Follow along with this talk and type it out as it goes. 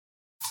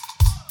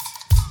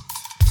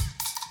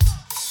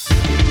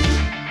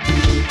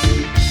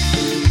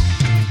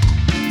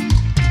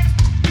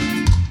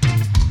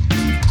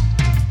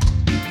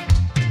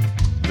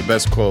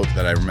best quote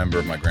that I remember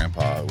of my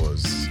grandpa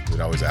was, we'd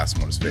always ask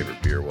him what his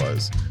favorite beer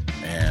was,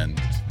 and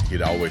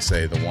he'd always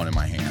say, the one in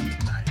my hand.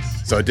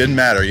 Nice. So it didn't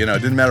matter, it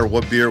didn't matter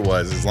what beer it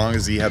was, as long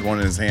as he had one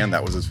in his hand,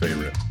 that was his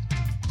favorite.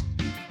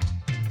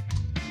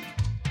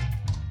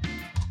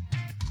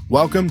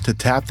 Welcome to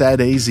Tap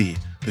That AZ,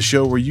 the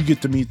show where you get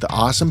to meet the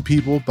awesome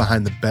people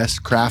behind the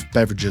best craft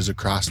beverages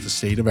across the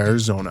state of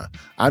Arizona.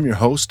 I'm your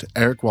host,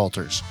 Eric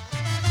Walters.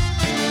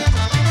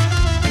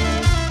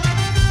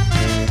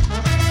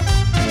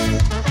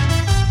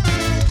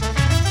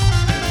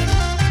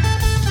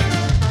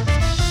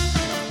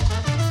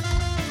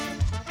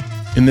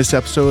 In this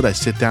episode, I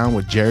sit down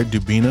with Jared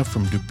Dubina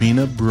from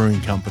Dubina Brewing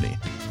Company.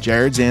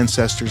 Jared's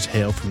ancestors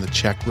hail from the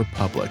Czech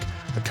Republic,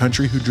 a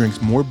country who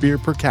drinks more beer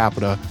per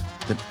capita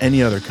than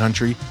any other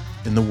country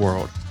in the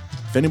world.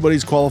 If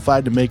anybody's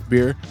qualified to make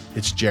beer,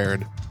 it's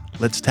Jared.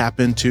 Let's tap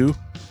into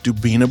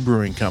Dubina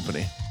Brewing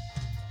Company.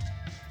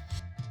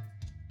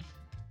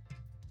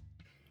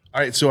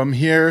 All right, so I'm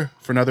here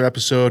for another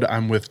episode.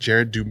 I'm with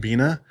Jared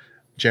Dubina.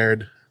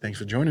 Jared, thanks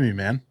for joining me,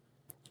 man.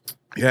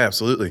 Yeah,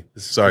 absolutely.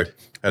 Sorry,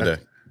 had to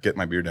get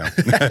my beer down.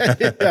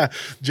 Yeah,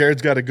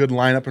 Jared's got a good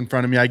lineup in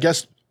front of me.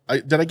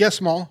 Did I guess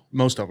them all?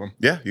 Most of them.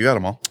 Yeah, you got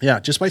them all.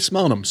 Yeah, just by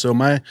smelling them. So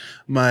my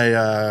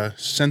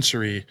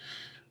sensory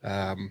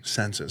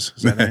senses.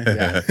 Is that right?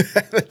 Yeah,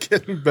 they're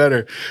getting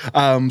better.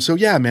 So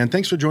yeah, man,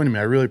 thanks for joining me.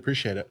 I really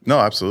appreciate it. No,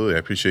 absolutely. I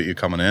appreciate you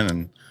coming in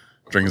and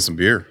drinking some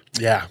beer.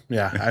 Yeah.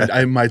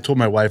 I told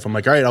my wife, I'm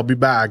like, all right, I'll be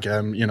back.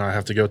 I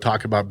have to go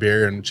talk about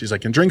beer, and she's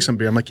like, and drink some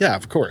beer. I'm like, yeah,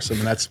 of course. I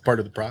mean, that's part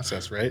of the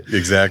process, right?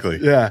 Exactly.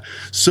 Yeah.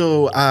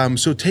 So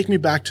take me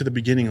back to the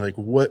beginning.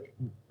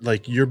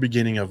 Like your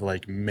beginning of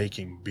like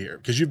making beer,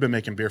 because you've been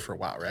making beer for a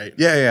while, right?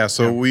 Yeah.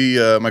 So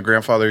my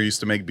grandfather used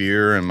to make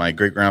beer, and my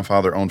great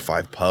grandfather owned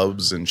 5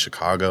 pubs in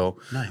Chicago.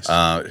 Nice.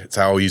 It's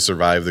how he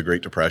survived the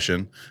Great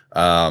Depression.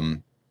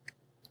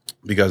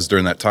 Because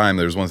during that time,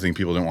 there was one thing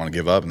people didn't want to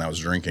give up, and that was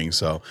drinking.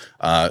 So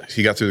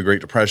he got through the Great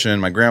Depression.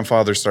 My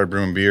grandfather started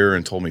brewing beer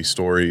and told me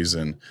stories.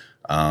 And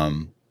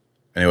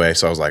anyway,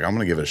 so I was like, I'm going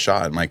to give it a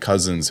shot. My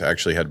cousins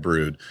actually had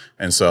brewed.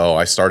 And so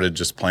I started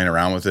just playing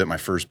around with it. My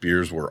first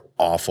beers were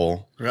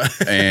awful. Right.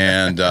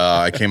 And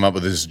I came up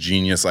with this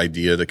genius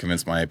idea to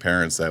convince my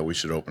parents that we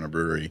should open a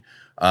brewery.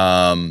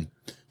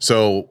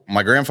 So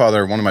my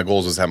grandfather, one of my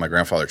goals was to have my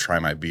grandfather try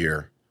my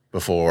beer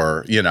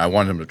before, I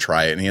wanted him to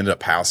try it, and he ended up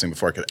passing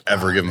before I could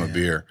ever give him a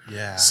beer.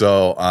 Yeah.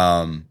 So,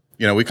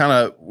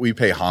 we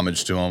pay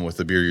homage to him with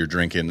the beer you're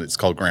drinking. It's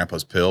called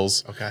Grandpa's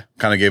Pills. Okay.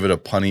 Kind of gave it a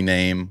punny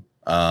name.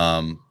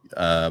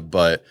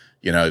 But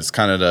it's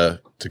kind of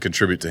to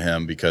contribute to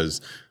him, because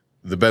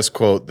the best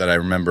quote that I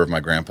remember of my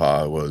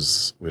grandpa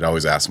was, we'd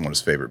always ask him what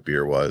his favorite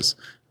beer was,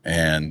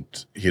 and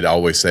he'd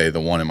always say,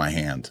 the one in my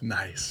hand.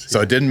 Nice.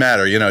 So It didn't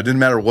matter, it didn't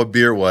matter what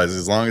beer it was,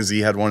 as long as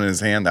he had one in his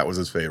hand, that was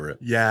his favorite.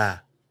 Yeah.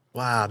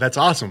 Wow, that's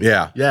awesome.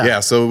 Yeah.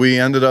 So we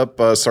ended up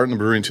starting the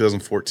brewery in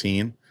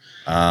 2014.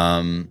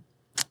 And,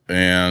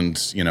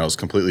 it was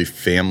completely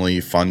family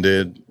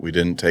funded. We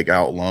didn't take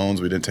out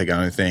loans. We didn't take out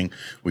anything.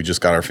 We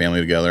just got our family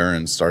together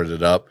and started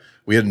it up.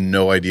 We had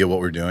no idea what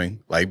we were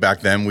doing. Like back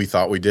then, we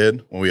thought we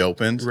did when we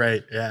opened.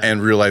 Right, yeah.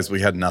 And realized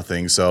we had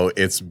nothing. So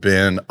it's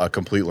been a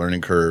complete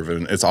learning curve.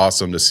 And it's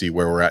awesome to see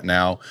where we're at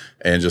now,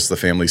 and just the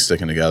family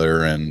sticking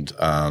together. And,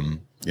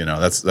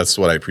 that's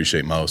what I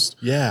appreciate most.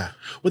 Yeah.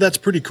 Well, that's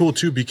pretty cool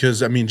too,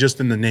 because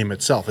just in the name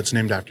itself, it's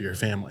named after your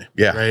family.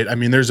 Yeah. Right.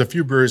 There's a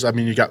few brewers.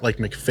 You got like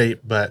McFate,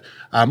 but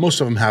most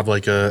of them have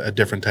like a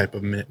different type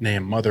of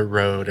name, Mother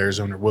Road,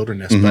 Arizona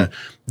Wilderness. Mm-hmm. But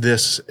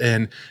this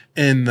and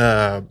in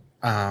the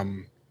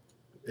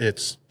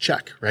it's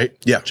Czech, right?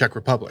 Yeah. Czech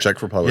Republic. Yeah.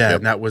 Yep. And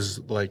And that was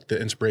like the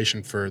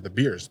inspiration for the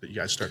beers that you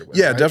guys started with.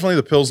 Yeah, right? definitely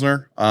the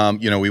Pilsner.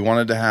 We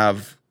wanted to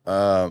have.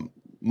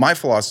 My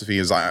philosophy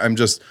is I'm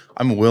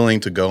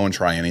willing to go and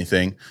try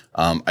anything.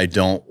 I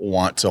don't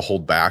want to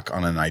hold back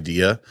on an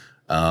idea.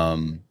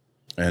 But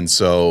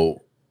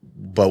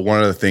one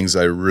of the things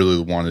I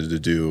really wanted to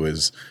do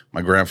is,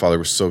 my grandfather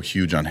was so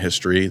huge on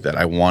history that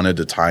I wanted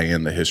to tie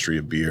in the history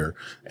of beer.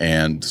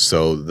 And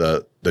so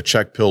the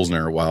Czech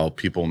Pilsner, while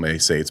people may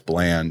say it's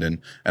bland,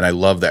 and I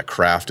love that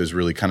craft is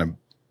really kind of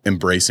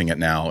embracing it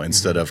now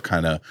instead of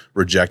kind of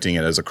rejecting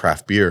it as a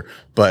craft beer.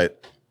 But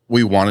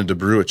we wanted to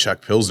brew a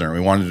Czech Pilsner. We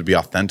wanted to be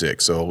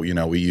authentic. So,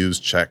 we use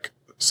Czech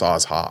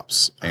Saaz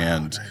hops.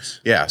 And nice.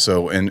 Yeah,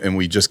 so, and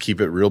we just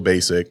keep it real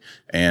basic.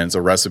 And it's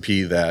a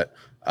recipe that,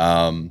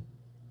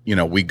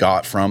 we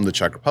got from the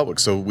Czech Republic.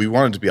 So we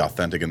wanted to be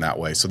authentic in that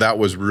way. So that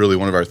was really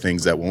one of our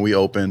things that when we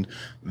opened,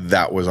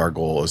 that was our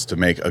goal, is to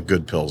make a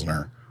good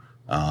Pilsner,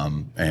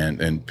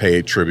 and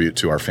pay tribute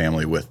to our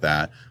family with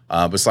that.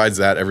 Besides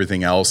that,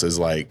 everything else is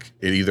like,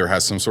 it either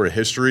has some sort of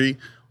history,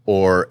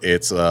 or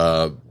it's,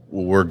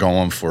 we're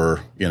going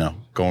for the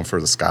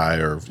sky,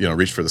 or,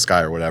 reach for the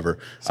sky or whatever.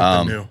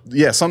 Something new.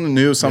 Yeah, something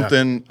new,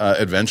 something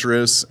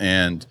adventurous,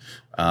 and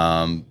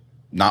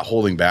not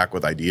holding back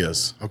with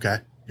ideas. Okay.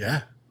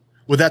 Yeah.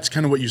 Well, that's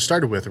kind of what you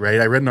started with,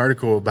 right? I read an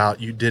article about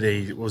you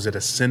did was it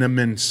a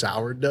cinnamon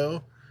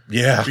sourdough?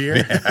 Yeah. beer?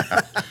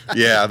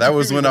 Yeah, that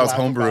was You when need I to was laugh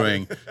about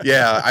homebrewing.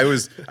 Yeah,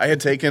 I had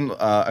taken,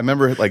 I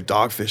remember like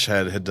Dogfish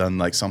had done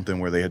like something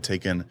where they had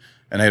taken,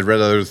 and I had read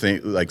other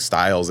things like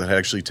styles that had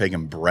actually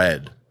taken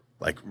bread,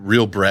 like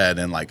real bread,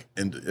 and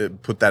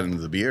put that into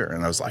the beer.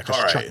 And I was like, Just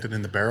all right. chucked it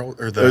in the barrel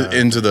or the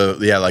Into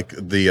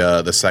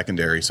the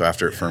secondary. So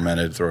after it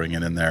fermented, throwing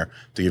it in there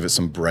to give it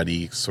some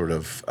bready sort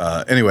of.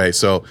 Anyway,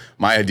 so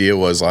my idea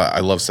was I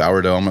love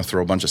sourdough. I'm gonna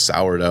throw a bunch of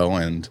sourdough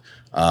and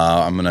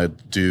I'm gonna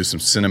do some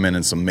cinnamon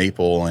and some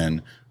maple, and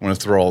I'm gonna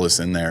throw all this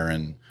in there,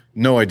 and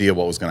no idea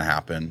what was gonna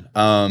happen.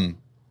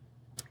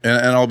 And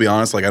I'll be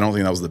honest, like I don't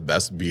think that was the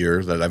best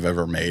beer that I've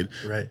ever made.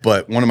 Right.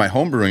 But one of my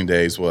homebrewing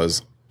days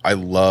was I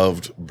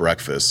loved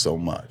breakfast so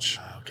much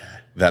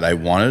that I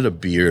wanted a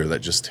beer that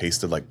just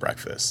tasted like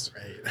breakfast.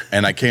 Right.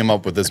 And I came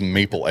up with this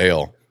maple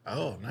ale.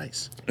 Oh,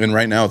 nice. And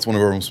right now it's one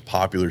of our most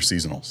popular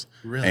seasonals.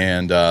 Really?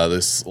 And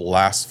this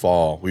last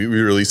fall, we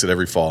release it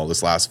every fall.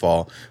 This last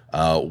fall,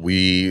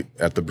 we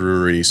at the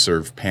brewery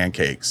serve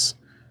pancakes.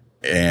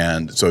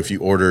 And so if you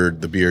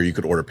ordered the beer, you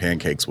could order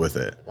pancakes with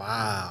it.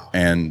 Wow.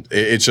 And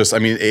it's just, I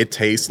mean, it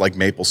tastes like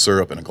maple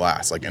syrup in a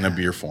glass, like in a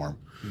beer form.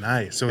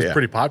 Nice. So it's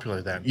pretty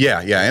popular then. Yeah.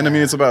 And I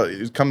mean,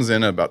 it comes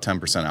in at about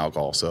 10%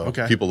 alcohol. So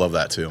people love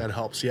that too. That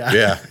helps. Yeah.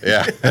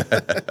 Yeah.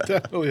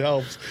 Definitely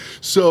helps.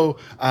 So,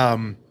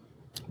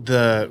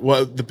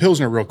 the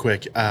Pilsner real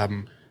quick,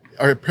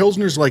 are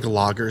Pilsners like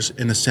lagers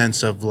in the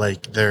sense of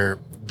like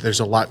there's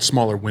a lot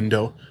smaller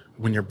window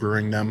when you're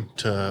brewing them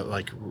to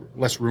like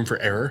less room for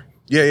error?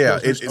 Yeah.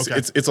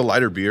 Pilsners? It's a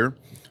lighter beer.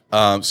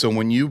 So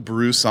when you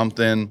brew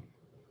something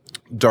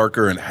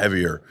darker and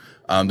heavier,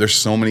 there's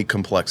so many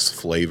complex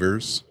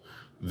flavors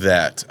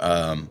that,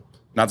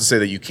 not to say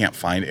that you can't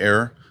find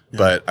error,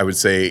 but I would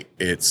say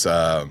it's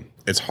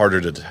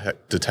harder to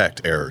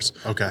detect errors.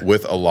 Okay.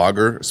 With a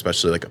lager,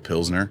 especially like a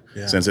Pilsner,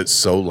 Yeah. since it's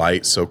so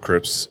light, so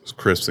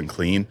crisp and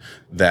clean,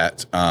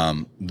 that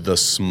the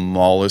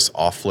smallest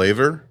off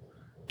flavor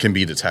can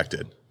be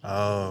detected.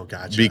 Oh,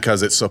 gotcha.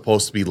 Because it's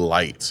supposed to be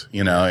light,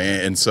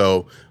 and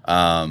so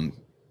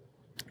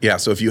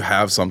so if you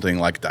have something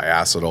like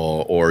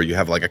diacetyl or you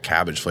have like a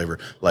cabbage flavor,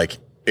 like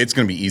it's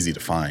going to be easy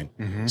to find.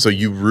 Mm-hmm. So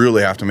you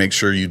really have to make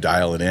sure you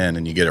dial it in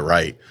and you get it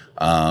right,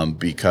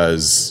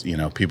 because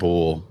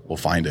people will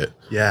find it.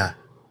 Yeah.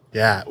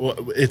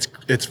 Well,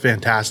 it's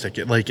fantastic.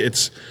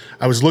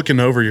 I was looking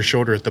over your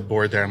shoulder at the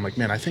board there. I'm like,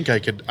 man, I think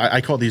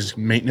I call these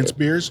maintenance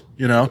beers,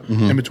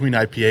 in between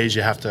IPAs,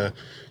 you have to,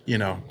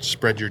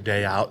 spread your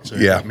day out. So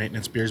you got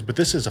maintenance beers, but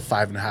this is a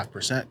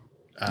 5.5%,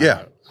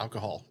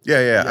 alcohol.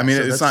 Yeah. I mean,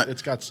 so it's not,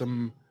 it's got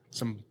some,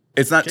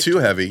 it's not too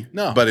heavy,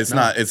 No, but it's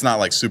no. not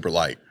like super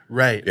light.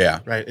 right. Yeah.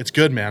 Right. It's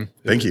good, man.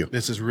 Thank you.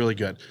 This is really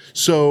good.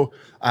 So,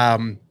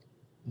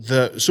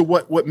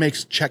 what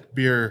makes Czech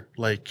beer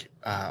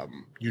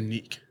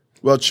unique?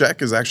 Well,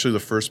 Czech is actually the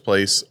first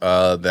place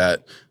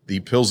that the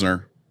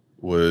Pilsner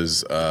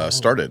was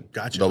started.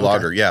 Gotcha. The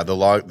lager, yeah,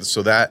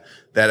 So that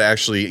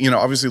actually,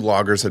 obviously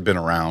lagers had been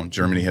around.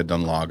 Germany had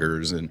done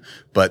lagers,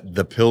 but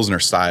the Pilsner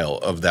style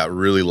of that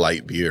really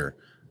light beer,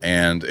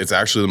 and it's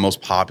actually the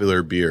most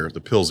popular beer.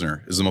 The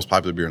Pilsner is the most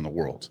popular beer in the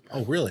world.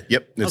 Oh, really?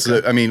 Yep. It's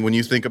Okay. I mean, when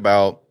you think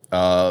about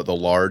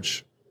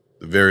the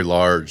very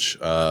large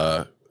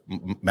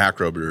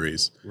macro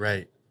breweries,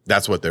 Right.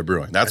 that's what they're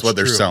brewing. That's what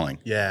they're true. selling.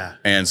 Yeah.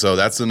 And so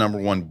that's the number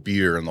one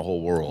beer in the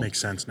whole world.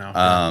 Makes sense now.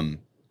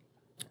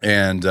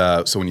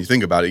 So when you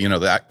think about it,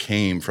 that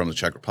came from the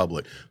Czech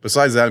Republic.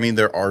 Besides that, I mean,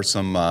 there are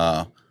some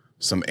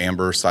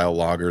amber style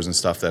lagers and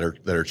stuff that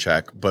are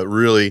Czech, but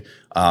really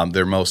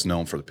they're most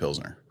known for the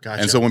Pilsner.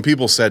 Gotcha. And so when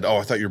people said, "Oh,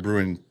 I thought you're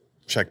brewing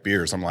Czech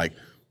beers," I'm like,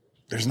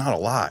 "There's not a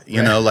lot,"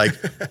 like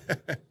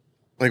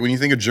when you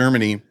think of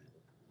Germany.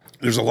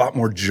 There's a lot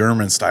more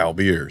German style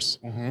beers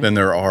than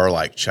there are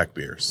like Czech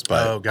beers.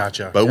 But,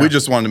 gotcha. But Yeah. we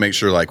just wanted to make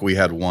sure like we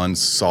had one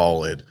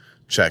solid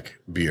Czech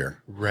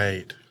beer.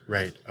 Right.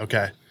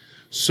 Okay.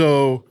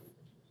 So,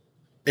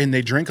 and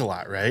they drink a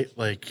lot, right?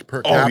 Like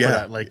per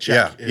capita, like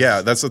Czech.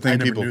 Yeah. That's the thing. I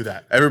never People knew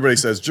that. Everybody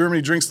says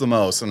Germany drinks the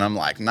most, and I'm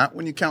like, not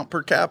when you count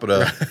per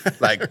capita,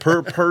 like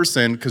per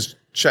person, because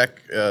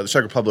the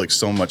Czech Republic's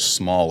so much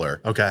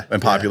smaller, in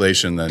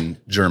population than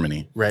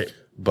Germany, Right.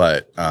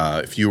 But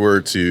if you were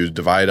to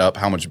divide up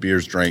how much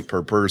beers drank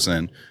per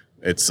person,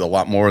 it's a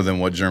lot more than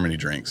what Germany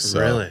drinks.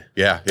 So, Really?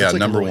 Yeah. That's like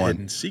number a little one.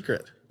 hidden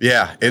secret.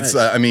 Yeah, it's.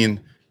 Nice.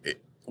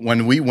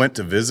 When we went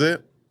to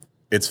visit,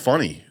 it's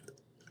funny.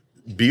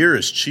 Beer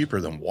is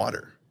cheaper than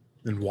water.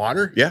 Than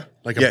water? Yeah,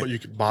 You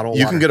could bottle.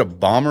 You water. can get a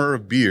bomber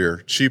of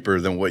beer cheaper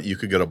than what you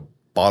could get a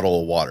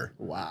bottle of water.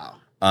 Wow.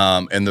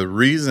 And the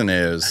reason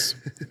is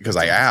because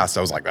I asked,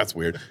 I was like, that's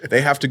weird.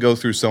 They have to go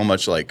through so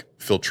much like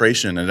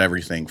filtration and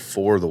everything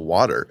for the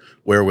water.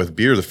 Where with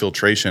beer, the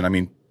filtration, I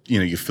mean,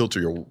 you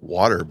filter your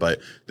water, but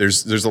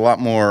there's a lot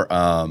more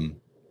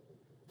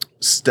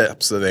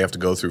steps that they have to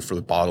go through for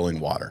the bottling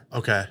water.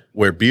 Okay.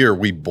 Where beer,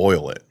 we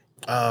boil it.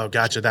 Oh,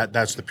 gotcha.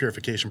 That's the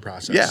purification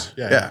process.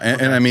 Yeah.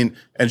 And I mean,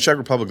 and Czech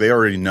Republic, they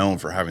already known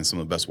for having some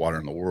of the best water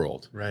in the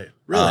world. Right.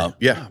 Really?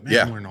 Yeah. Oh, man,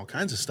 I'm learning all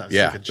kinds of stuff.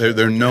 Yeah.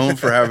 They're known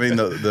for having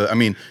the I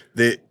mean,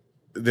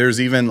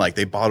 there's even like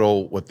they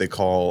bottle what they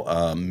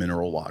call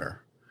mineral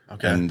water.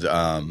 Okay. And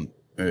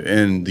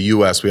in the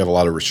U.S., we have a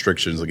lot of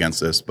restrictions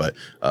against this, but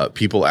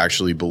people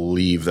actually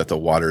believe that the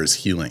water is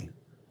healing,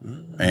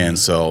 and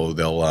so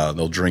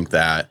they'll drink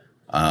that.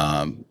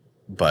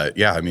 But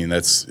yeah, I mean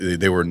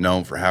they were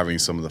known for having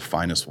some of the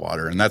finest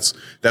water, and that's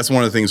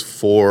one of the things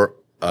for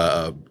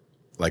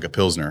like a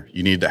Pilsner.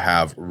 You need to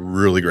have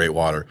really great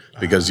water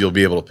because you'll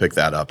be able to pick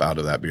that up out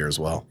of that beer as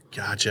well.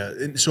 Gotcha.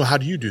 And so how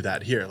do you do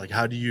that here? Like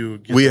how do you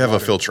get We the have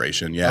water? a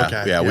filtration. Yeah.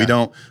 Okay, Yeah. yeah. We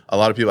don't, a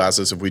lot of people ask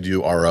us if we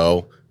do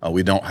RO.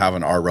 We don't have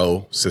an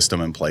RO system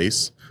in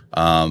place,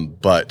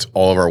 but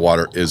all of our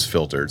water is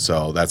filtered.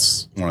 So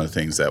that's one of the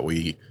things that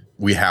we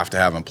have to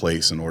have in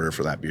place in order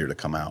for that beer to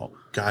come out.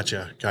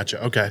 Gotcha.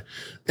 Okay.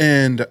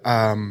 And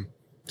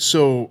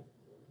so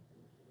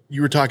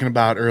you were talking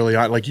about early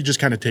on, like you just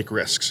kind of take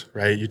risks,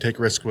 right? You take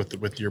risks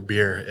with your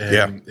beer,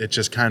 and it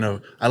just kind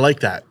of, I like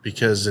that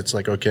because it's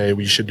like, okay,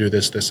 we should do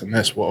this, this, and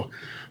this. Well,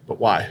 but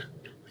why?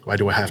 Why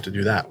do I have to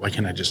do that? Why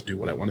can't I just do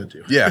what I want to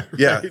do? Yeah.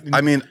 Yeah. Right?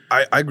 I mean,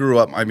 I grew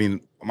up, I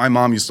mean, my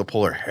mom used to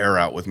pull her hair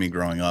out with me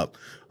growing up.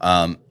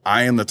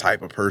 I am the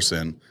type of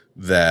person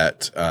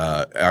that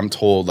I'm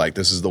told like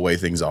this is the way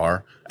things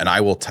are, and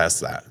I will test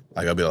that.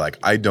 Like I'll be like,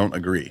 I don't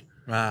agree.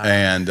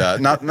 And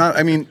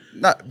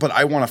not, but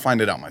I want to find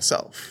it out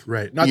myself.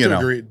 Right. Not to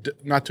agree,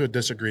 not to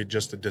disagree,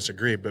 just to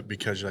disagree, but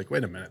because you're like,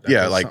 wait a minute.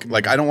 Yeah.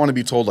 Like I don't want to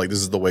be told like this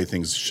is the way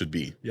things should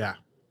be. Yeah.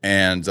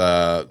 And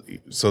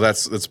so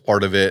that's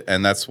part of it.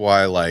 And that's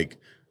why like,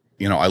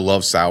 I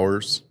love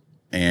sours,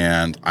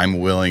 and I'm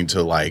willing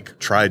to like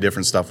try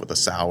different stuff with the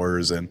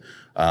sours. And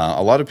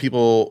a lot of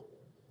people,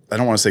 I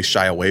don't want to say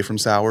shy away from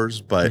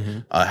sours, but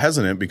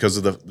hesitant because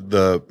of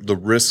the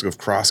risk of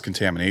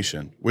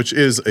cross-contamination, which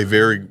is a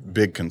very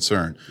big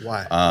concern.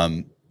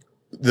 Why?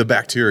 The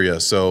bacteria.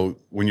 So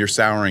when you're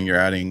souring, you're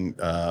adding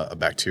a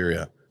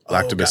bacteria,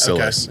 lactobacillus.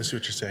 Okay. I see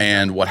what you're saying.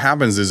 And what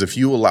happens is if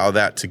you allow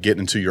that to get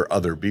into your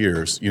other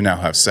beers, you now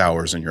have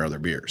sours in your other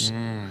beers.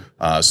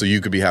 So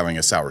you could be having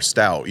a sour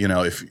stout,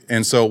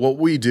 and so what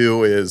we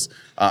do is,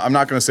 I'm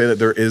not going to say that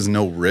there is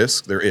no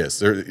risk. There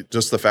is.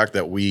 Just the fact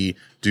that we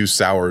do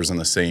sours in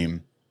the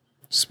same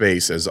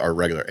space as our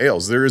regular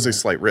ales, there is a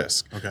slight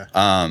risk. Okay.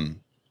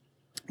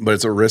 But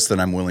it's a risk that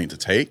I'm willing to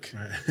take.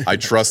 Right. I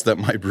trust that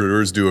my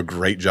brewers do a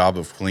great job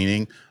of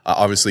cleaning.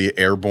 Obviously,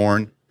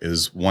 airborne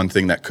is one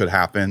thing that could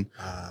happen.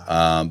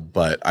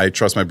 But I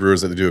trust my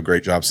brewers that they do a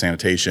great job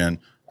sanitation,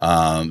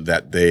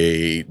 that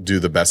they do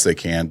the best they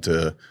can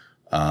to,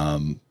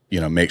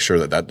 make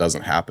sure that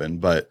doesn't happen.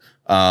 But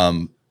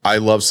I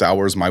love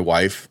sours. My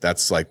wife,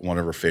 that's like one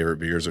of her favorite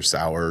beers are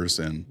sours.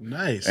 And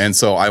nice. And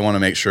so I want to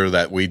make sure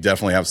that we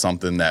definitely have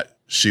something that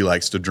she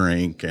likes to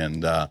drink.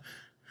 And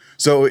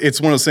so it's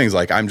one of those things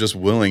like I'm just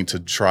willing to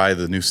try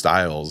the new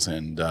styles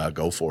and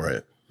go for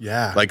it.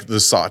 Yeah. Like the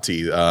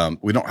Sahti.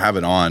 We don't have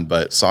it on,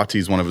 but Sahti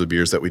is one of the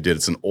beers that we did.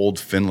 It's an old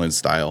Finland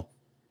style.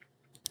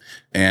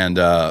 And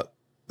the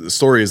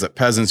story is that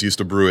peasants used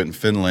to brew it in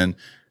Finland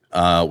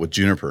with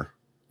juniper.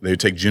 They would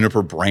take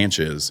juniper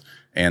branches,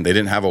 and they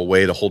didn't have a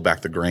way to hold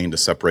back the grain to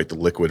separate the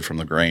liquid from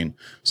the grain.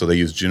 So they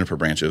used juniper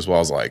branches. Well,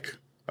 I was like,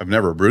 I've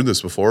never brewed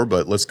this before,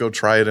 but let's go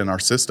try it in our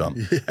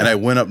system. Yeah. And I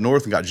went up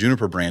north and got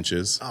juniper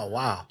branches. Oh,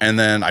 wow. And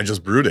then I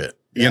just brewed it.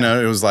 Yeah.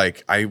 It was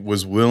like I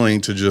was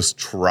willing to just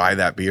try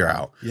that beer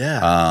out.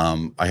 Yeah.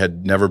 I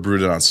had never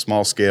brewed it on a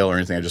small scale or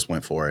anything. I just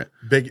went for it.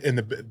 Big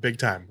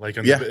time, like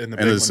in the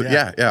big one.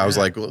 Yeah. I was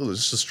like, well,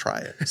 let's just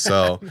try it.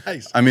 So,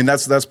 nice. I mean,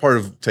 that's part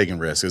of taking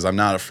risks. Is I'm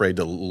not afraid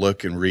to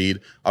look and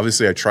read.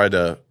 Obviously, I try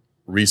to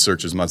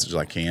research as much as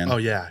I can. Oh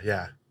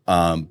yeah.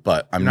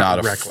 But I'm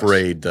not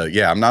afraid to.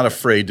 Yeah, I'm not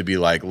afraid to be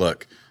like,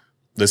 look,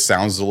 this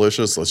sounds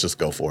delicious. Let's just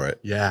go for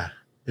it. Yeah.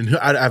 And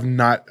I've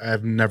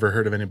never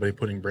heard of anybody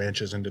putting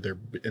branches into their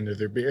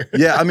beer.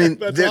 Yeah, I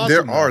mean,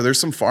 awesome, there's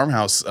some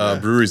farmhouse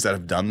breweries that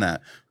have done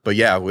that. But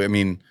yeah,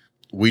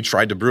 we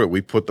tried to brew it.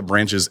 We put the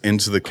branches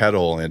into the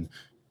kettle and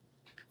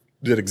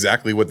did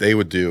exactly what they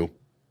would do.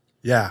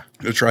 Yeah,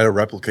 to try to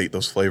replicate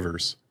those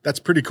flavors. That's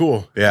pretty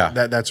cool. Yeah,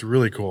 that's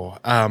really cool.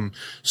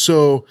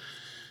 So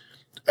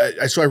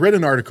I read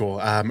an article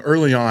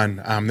early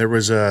on. There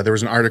was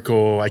an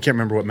article. I can't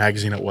remember what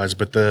magazine it was,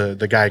 but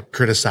the guy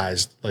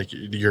criticized like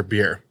your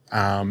beer,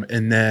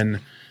 and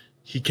then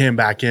he came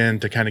back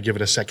in to kind of give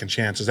it a second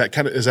chance. Is that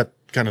kind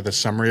of the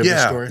summary of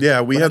the story? Yeah,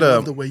 I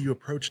love the way you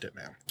approached it,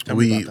 man. Tell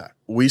me about that.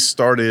 We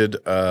started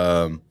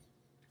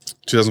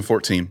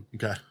 2014.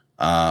 Okay.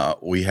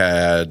 We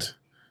had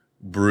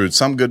brewed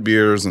some good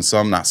beers and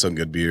some not so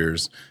good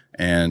beers,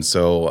 and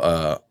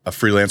so a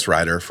freelance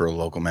writer for a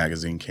local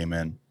magazine came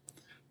in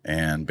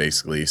and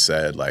basically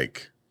said,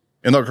 like,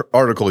 in the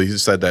article, he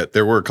said that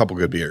there were a couple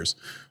good beers,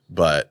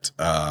 but,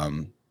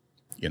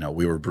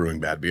 we were brewing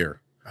bad beer.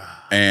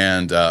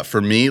 And for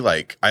me,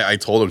 like, I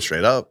told him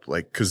straight up,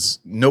 like, because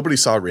nobody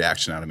saw a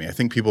reaction out of me. I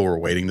think people were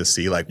waiting to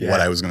see, like, what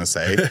I was going to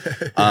say.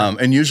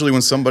 And usually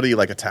when somebody,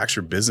 like, attacks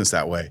your business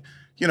that way,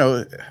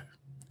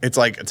 it's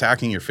like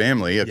attacking your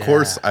family. Of Yeah.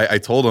 course, I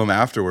told him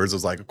afterwards, I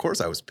was like, of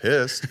course I was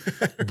pissed,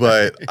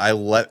 but I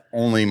let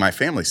only my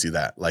family see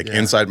that, like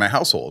inside my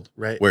household,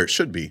 right, where it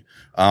should be.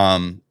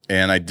 And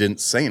I didn't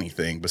say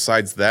anything.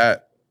 Besides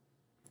that,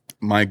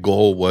 my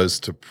goal was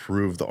to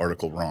prove the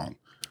article wrong.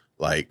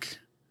 Like,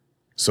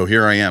 so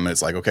here I am. And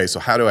it's like, okay, so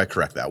how do I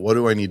correct that? What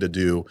do I need to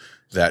do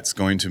that's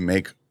going to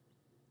make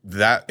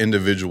that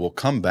individual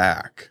come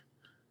back,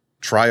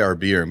 try our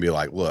beer and be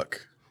like,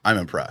 look, I'm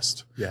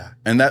impressed. Yeah.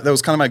 And that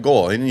was kind of my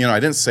goal. And, you know, I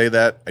didn't say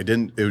that.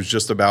 It was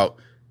just about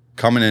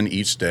coming in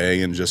each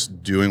day and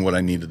just doing what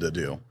I needed to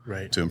do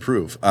to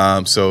improve.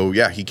 So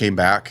yeah, he came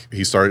back.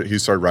 He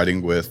started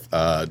writing with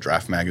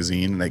Draft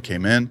Magazine, and they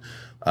came in,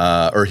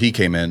 or he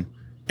came in,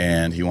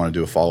 and he wanted to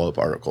do a follow-up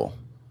article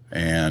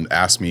and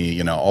asked me,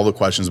 you know, all the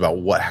questions about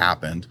what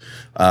happened,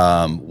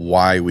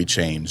 why we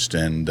changed.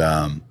 And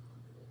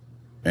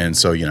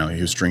so, you know, he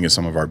was drinking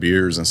some of our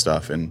beers and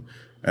stuff. And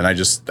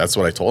that's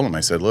what I told him.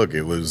 I said, look,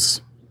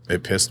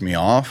 it pissed me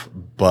off,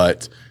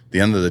 but at the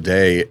end of the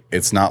day,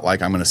 it's not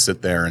like I'm going to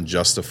sit there and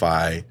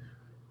justify,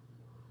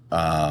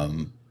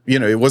 you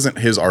know, it wasn't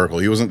his article.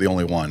 He wasn't the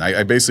only one.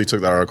 I basically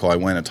took that article. I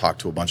went and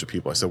talked to a bunch of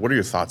people. I said, what are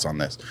your thoughts on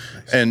this?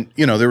 Nice. And,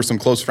 you know, there were some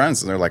close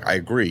friends, and they're like, I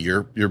agree.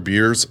 Your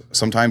beers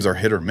sometimes are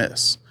hit or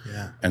miss.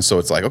 Yeah. And so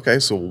it's like, okay,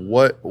 so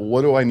what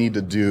do I need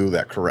to do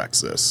that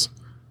corrects this?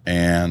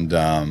 And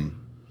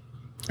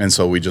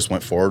so we just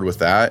went forward with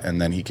that, and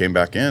then he came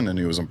back in and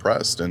he was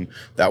impressed, and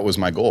that was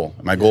my goal.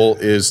 My goal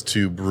is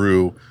to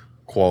brew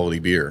quality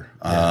beer.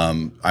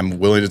 I'm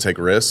willing to take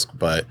risk,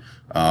 but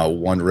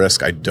one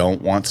risk I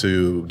don't want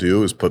to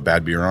do is put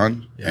bad beer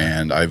on.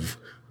 And I've,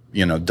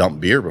 you know, dumped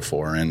beer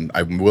before, and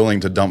I'm willing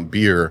to dump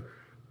beer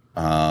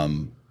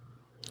and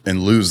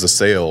lose the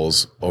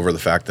sales over the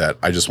fact that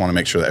I just want to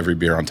make sure that every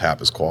beer on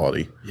tap is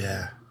quality.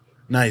 Yeah.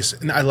 Nice.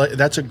 And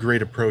that's a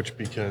great approach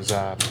because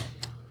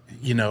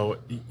you know,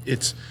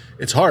 it's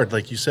hard.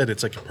 Like you said,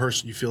 it's like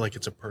you feel like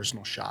it's a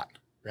personal shot,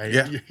 right?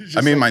 Yeah.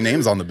 I mean, like, my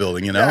name's on the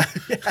building, you know?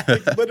 Yeah,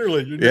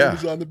 literally, your name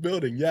is on the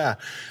building. Yeah.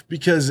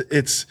 Because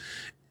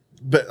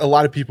but a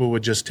lot of people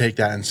would just take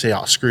that and say,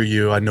 oh, screw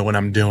you. I know what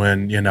I'm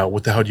doing. You know,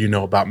 what the hell do you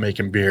know about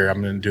making beer?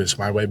 I'm going to do this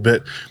my way.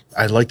 But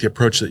I like the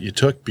approach that you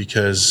took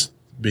because,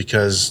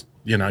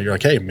 you know, you're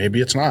like, hey, maybe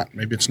it's not,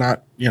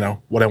 you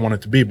know, what I want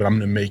it to be, but I'm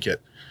going to make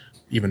it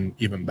even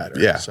better.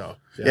 Yeah. So,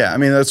 yeah. I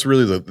mean, that's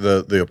really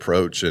the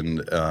approach. And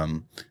there's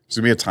going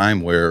to be a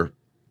time where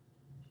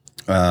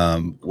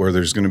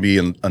there's going to be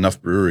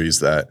enough breweries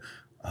that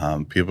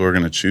people are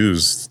going to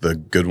choose the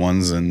good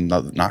ones and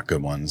not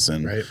good ones.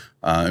 And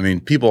I mean,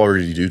 people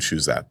already do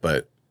choose that,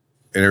 but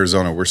in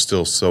Arizona, we're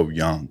still so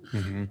young,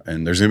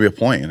 and there's going to be a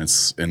point,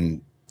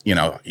 and you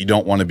know, you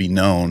don't want to be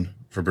known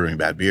for brewing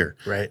bad beer.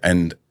 Right.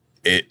 And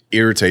it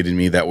irritated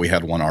me that we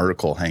had one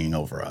article hanging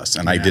over us,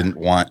 and I didn't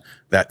want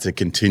that to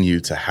continue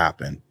to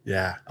happen.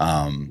 Yeah.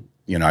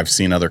 You know, I've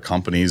seen other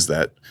companies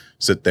that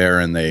sit there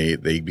and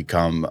they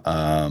become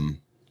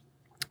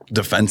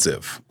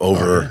defensive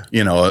over,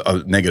 you know,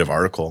 a negative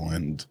article.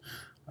 And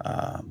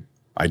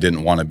I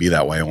didn't want to be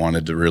that way. I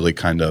wanted to really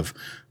kind of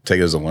take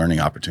it as a learning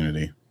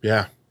opportunity.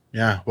 Yeah.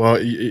 Yeah.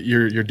 Well,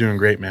 you're doing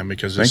great, man,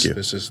 because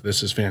this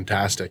is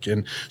fantastic.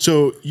 And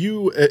so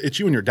it's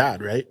you and your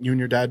dad, right? You and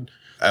your dad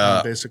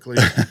basically.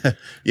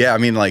 Yeah. I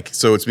mean, like,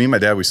 so it's me and my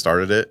dad, we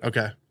started it.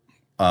 Okay.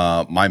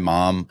 My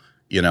mom,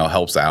 you know,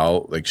 helps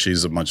out. Like,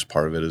 she's as much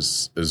part of it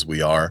as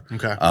we are.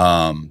 Okay.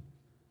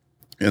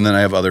 And then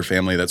I have other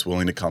family that's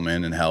willing to come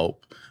in and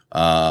help.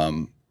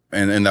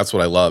 And that's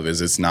what I love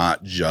is it's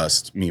not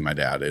just me and my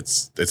dad.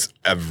 It's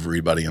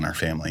everybody in our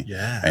family.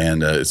 Yeah.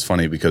 And it's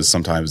funny because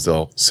sometimes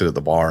they'll sit at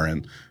the bar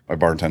and my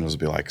bartenders will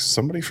be like,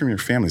 somebody from your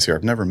family's here.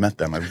 I've never met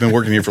them. I've been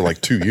working here for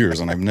like 2 years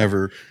and I've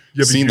never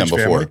seen them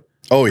before. Family?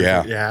 Oh,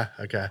 yeah. Yeah.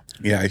 Okay.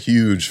 Yeah, a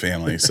huge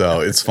family. So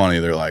it's funny.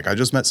 They're like, I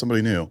just met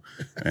somebody new.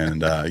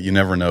 And you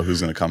never know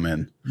who's going to come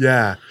in.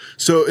 Yeah.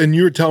 So, and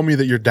you were telling me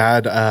that your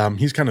dad,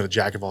 he's kind of the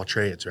jack of all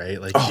trades, right?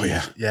 Like,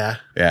 yeah. Yeah.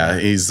 Yeah.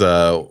 He's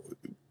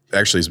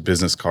actually his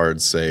business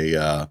cards say,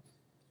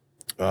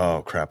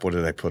 oh, crap. What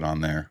did I put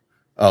on there?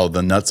 Oh,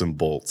 the nuts and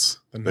bolts.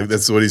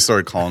 That's what he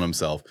started calling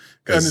himself.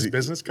 On his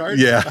business card?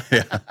 Yeah,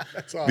 yeah.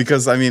 That's awesome.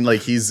 Because, I mean,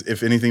 like,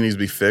 if anything needs to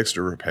be fixed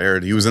or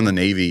repaired, he was in the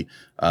Navy.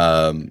 You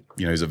know,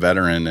 he's a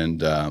veteran,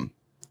 and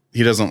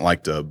he doesn't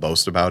like to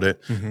boast about it,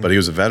 but he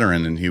was a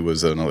veteran, and he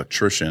was an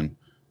electrician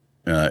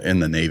in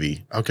the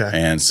Navy. Okay.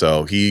 And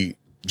so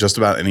just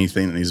about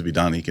anything that needs to be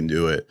done, he can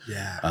do it.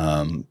 Yeah.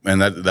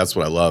 And that's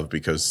what I love,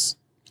 because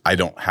I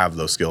don't have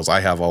those skills. I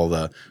have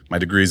my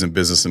degrees in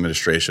business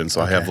administration, so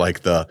I have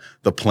like the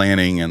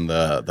planning and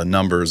the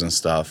numbers and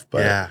stuff.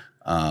 But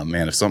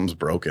man, if something's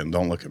broken,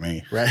 don't look at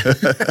me. Right.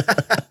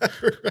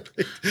 Right.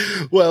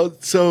 Well,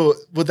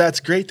 that's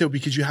great though,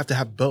 because you have to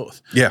have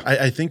both. Yeah.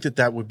 I think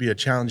that would be a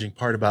challenging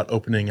part about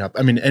opening up.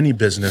 I mean, any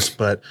business,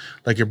 but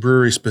like a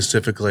brewery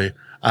specifically,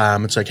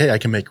 it's like, hey, I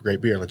can make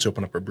great beer. Let's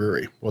open up a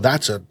brewery. Well,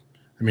 it's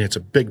a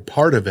big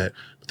part of it,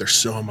 but there's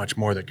so much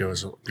more that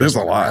goes there's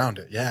a lot around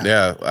it. Yeah.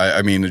 Yeah.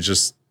 I mean,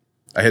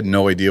 I had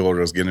no idea what I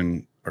was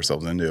getting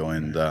ourselves into.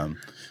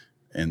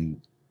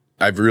 And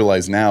I've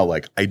realized now,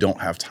 like, I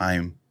don't have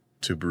time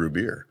to brew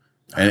beer,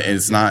 and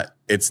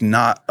it's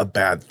not a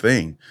bad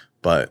thing,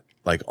 but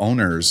like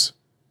owners,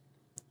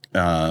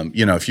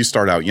 if you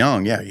start out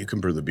young, yeah, you can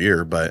brew the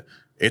beer, but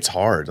it's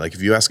hard. Like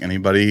if you ask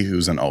anybody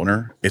who's an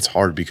owner, it's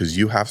hard because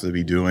you have to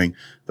be doing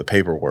the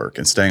paperwork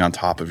and staying on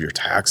top of your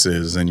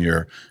taxes and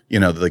you're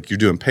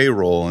doing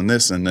payroll and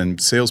this, and then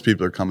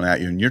salespeople are coming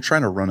at you and you're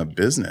trying to run a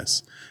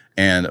business.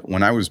 And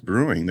when I was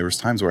brewing, there was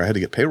times where I had to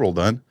get payroll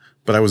done,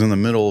 but I was in the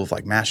middle of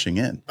like mashing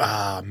in.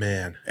 Ah,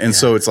 man. And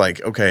so it's like,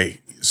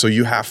 okay, so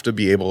you have to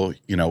be able,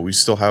 we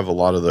still have a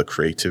lot of the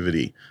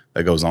creativity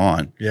that goes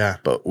on. Yeah.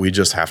 But we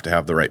just have to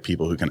have the right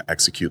people who can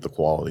execute the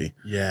quality.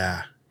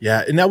 Yeah.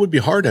 Yeah. And that would be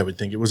hard, I would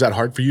think. Was that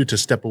hard for you to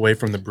step away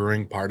from the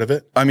brewing part of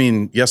it? I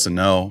mean, yes and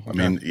no. Okay.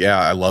 I mean, yeah,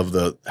 I love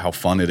how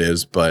fun it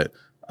is, but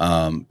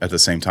at the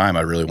same time,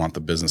 I really want the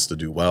business to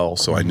do well.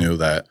 So I knew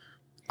that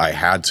I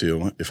had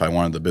to if I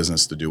wanted the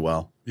business to do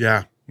well.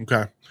 Yeah.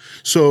 Okay.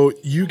 So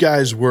you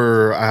guys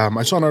were,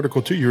 I saw an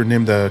article too, you were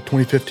named the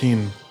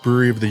 2015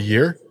 Brewery of the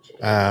Year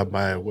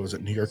by, what was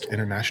it, New York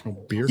International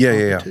Beer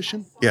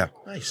Competition? Yeah.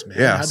 Nice, man.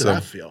 Yeah, How did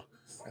that feel?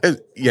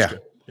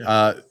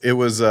 It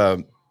was,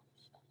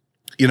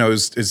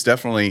 it's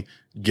definitely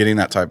getting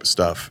that type of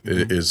stuff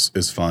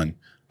is fun.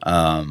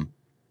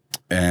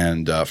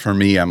 And for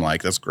me, I'm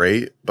like, that's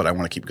great, but I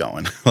want to keep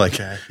going.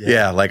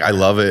 I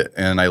love it.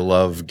 And I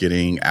love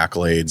getting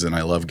accolades and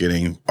I love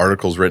getting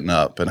articles written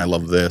up and I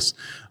love this.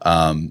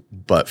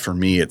 But for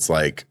me, it's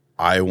like,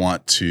 I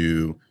want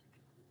to,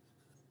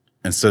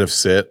 instead of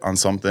sit on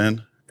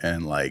something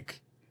and like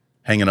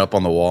hang it up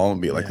on the wall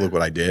and be like, look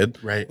what I did.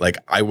 Right. Like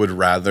I would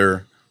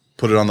rather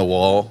put it on the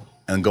wall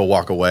and go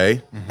walk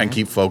away and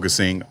keep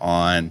focusing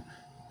on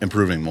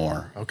improving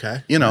more.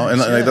 Okay.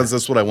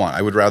 That's what I want.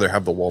 I would rather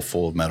have the wall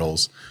full of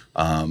medals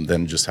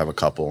than just have a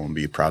couple and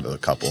be proud of the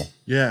couple.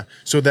 Yeah.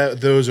 So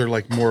those are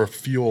like more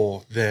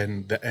fuel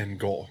than the end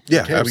goal.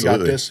 Yeah, okay, absolutely.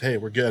 We got this. Hey,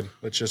 we're good.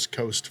 Let's just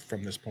coast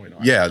from this point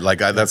on. Yeah. Like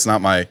that's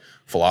not my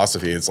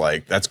philosophy. It's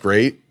like, that's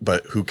great,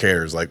 but who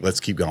cares? Like,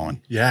 let's keep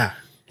going. Yeah.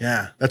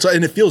 Yeah.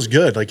 And it feels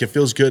good. Like it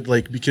feels good.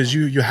 Like, because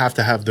you have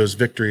to have those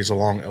victories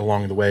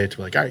along the way to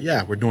be like, all right,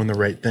 yeah, we're doing the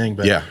right thing.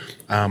 But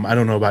I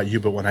don't know about you,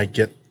 but when I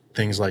get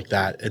things like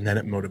that, and then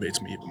it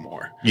motivates me even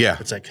more. Yeah.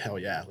 It's like, hell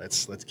yeah,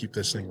 let's keep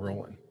this thing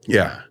rolling.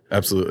 Yeah,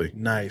 absolutely.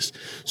 Nice.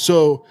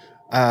 So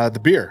the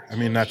beer, I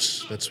mean,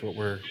 that's what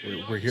we're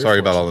here. Sorry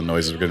about all the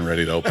noises. We're getting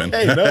ready to open.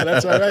 Hey, no,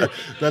 that's all right.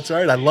 That's all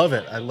right. I love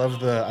it. I love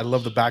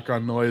the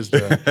background noise,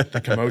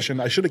 the commotion.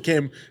 I should have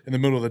came in the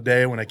middle of the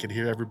day when I could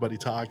hear everybody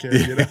talking.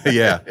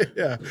 Yeah.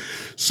 Yeah.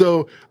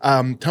 So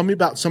tell me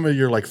about some of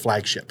your like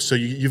flagships. So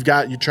you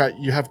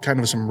have kind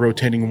of some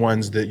rotating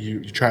ones that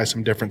you try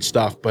some different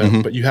stuff,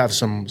 but you have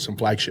some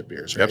flagship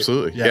beers, right?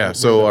 Absolutely. Yeah.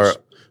 So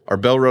our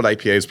Bell Road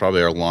IPA is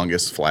probably our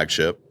longest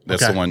flagship.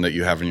 That's the one that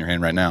you have in your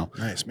hand right now.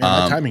 Nice,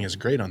 man. My timing is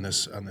great on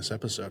this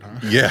episode, huh?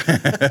 Yeah.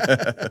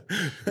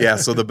 Yeah.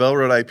 So the Bell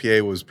Road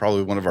IPA was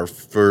probably one of our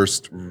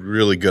first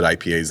really good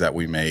IPAs that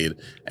we made,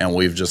 and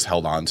we've just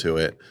held on to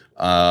it.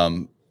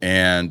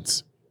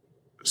 And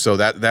so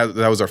that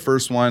was our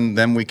first one.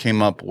 Then we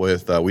came up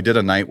with, we did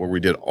a night where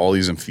we did all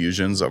these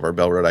infusions of our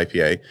Bell Road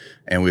IPA,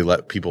 and we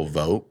let people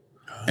vote.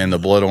 And the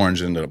Blood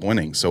Orange ended up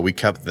winning. So we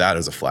kept that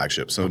as a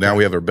flagship. So now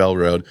we have our Bell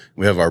Road.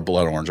 We have our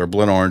Blood Orange. Our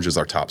Blood Orange is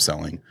our top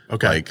selling.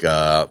 Okay.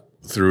 Like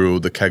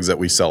through the kegs that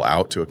we sell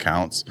out to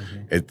accounts,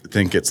 I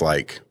think it's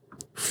like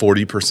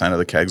 40% of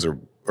the kegs are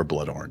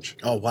Blood Orange.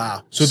 Oh,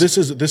 wow. So this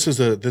is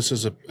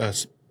a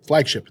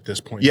flagship at this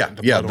point. Yeah.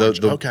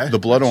 The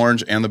Blood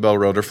Orange and the Bell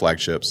Road are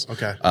flagships.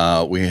 Okay.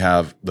 We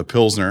have the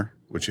Pilsner,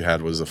 which you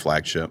had was a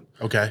flagship.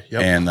 Okay.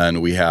 Yep. And then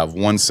we have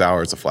one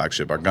sour as a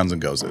flagship, our Guns and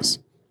Gozes.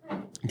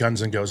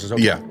 Guns and Gozes.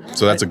 Okay. Yeah.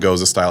 So that's a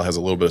Goza style, has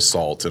a little bit of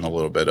salt and a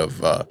little bit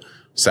of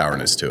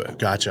sourness to it.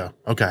 Gotcha.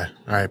 Okay.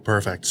 All right.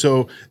 Perfect.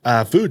 So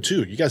food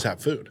too. You guys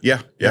have food.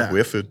 Yeah. We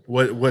have food.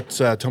 What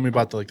tell me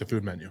about the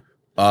food menu.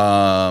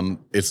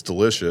 It's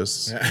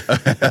delicious.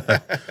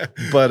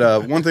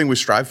 But one thing we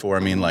strive for, I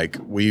mean, like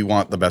we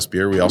want the best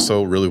beer. We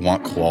also really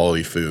want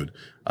quality food.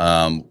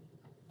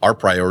 Our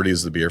priority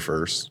is the beer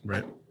first.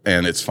 Right.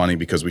 And it's funny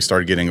because we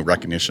started getting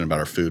recognition about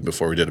our food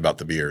before we did about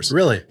the beers.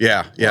 Really?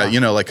 Yeah.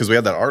 Wow. Because we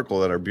had that article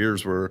that our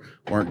beers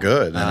weren't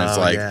good, and it's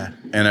like,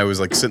 and I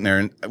was like sitting there,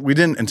 and we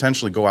didn't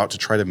intentionally go out to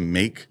try to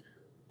make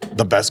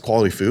the best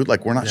quality food.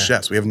 Like we're not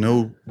chefs, we have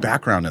no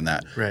background in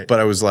that. Right. But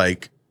I was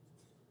like,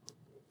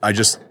 I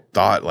just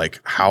thought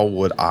like, how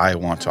would I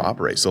want to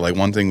operate? So like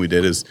one thing we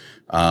did is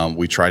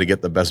we try to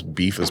get the best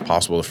beef as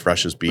possible, the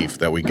freshest beef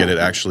that we get it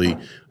actually.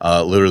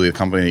 Literally, the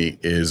company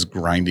is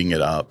grinding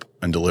it up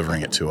and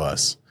delivering it to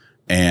us.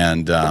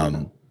 And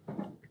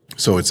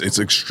so it's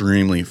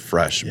extremely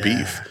fresh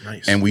beef.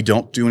 Nice. And we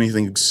don't do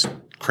anything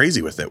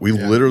crazy with it. We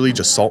literally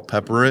just salt,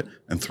 pepper it,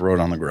 and throw it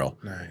on the grill.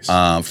 Nice.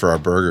 For our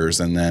burgers.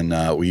 And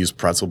then we use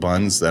pretzel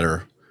buns that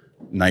are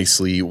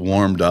nicely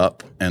warmed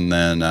up. And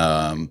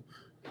then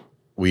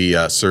we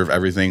serve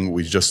everything.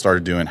 We just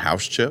started doing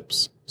house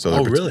chips.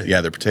 So really? Yeah,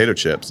 they're potato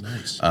chips.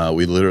 Nice.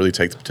 We literally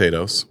take the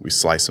potatoes, we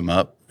slice them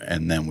up,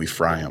 and then we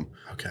fry them.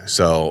 Okay.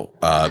 So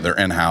they're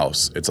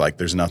in-house. It's like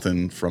there's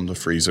nothing from the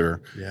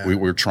freezer. Yeah.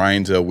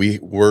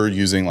 We're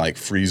using like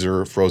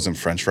freezer frozen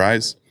French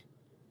fries.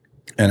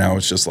 And I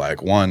was just like,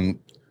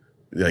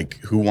 like,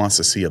 who wants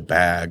to see a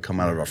bag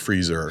come out of a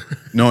freezer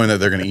knowing that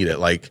they're going to eat it?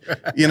 Like,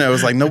 you know,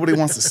 it's like nobody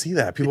wants to see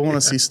that. People want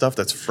to see stuff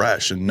that's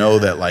fresh and know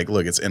that, like,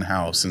 look, it's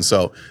in-house. And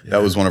so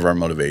that was one of our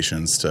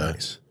motivations to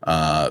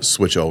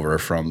switch over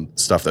from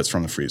stuff that's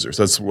from the freezer.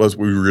 So that's what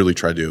we really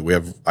try to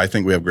do. I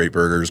think we have great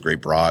burgers, great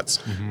brats.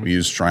 We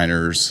use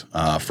Shriners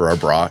for our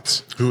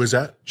brats. Who is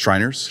that?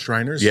 Shriners.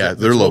 Shriners? Yeah,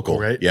 they're local,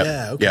 right? Yep.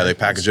 Yeah, okay. Yeah, they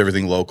package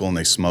everything local and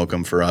they smoke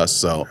them for us.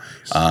 So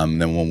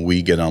then when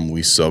we get them,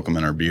 we soak them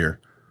in our beer.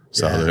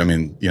 So, I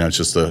mean, you know, it's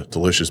just a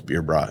delicious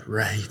beer brat.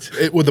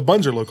 Right. Well, the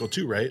buns are local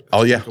too, right?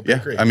 Oh, yeah. Local Yeah.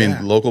 bakery. I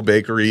mean, local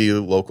bakery,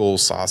 local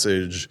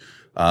sausage,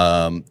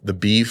 the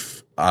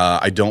beef.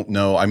 I don't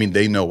know. I mean,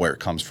 they know where it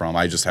comes from.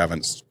 I just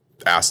haven't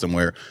asked them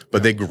where,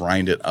 but they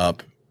grind it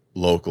up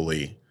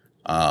locally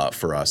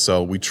for us.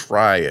 So we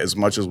try as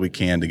much as we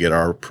can to get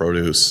our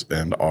produce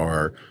and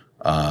our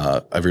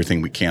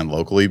everything we can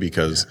locally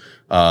because,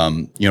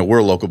 you know, we're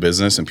a local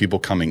business and people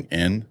coming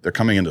in, they're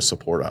coming in to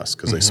support us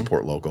because they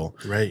support local.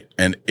 Right.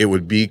 And it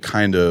would be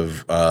kind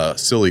of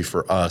silly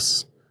for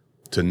us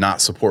to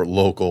not support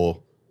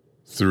local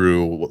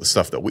through the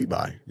stuff that we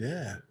buy.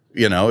 Yeah.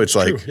 You know, it's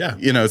like, yeah.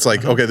 you know, it's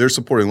like, okay, they're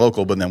supporting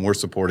local, but then we're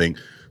supporting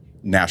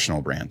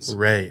national brands.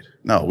 Right.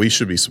 No, we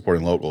should be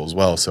supporting local as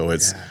well. So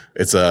it's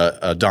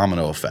a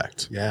domino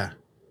effect. Yeah.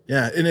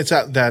 Yeah. And it's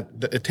that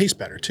it tastes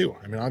better too.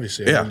 I mean,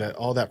 obviously, I mean,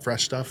 all that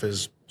fresh stuff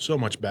is so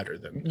much better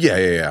than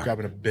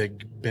grabbing a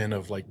big bin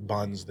of like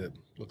buns that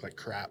look like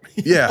crap.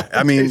 Yeah.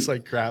 I mean, tastes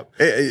like crap.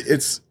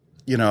 It's,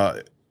 you know,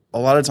 a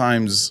lot of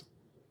times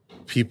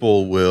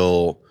people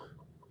will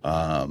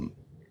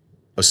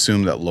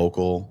assume that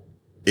local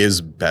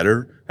is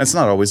better. That's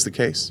not always the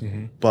case.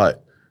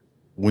 But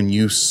when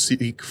you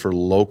seek for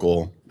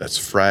local that's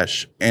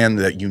fresh and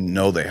that you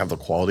know they have the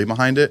quality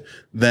behind it,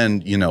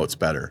 then you know it's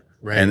better.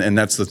 Right. And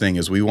that's the thing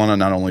is we want to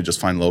not only just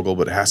find local,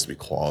 but it has to be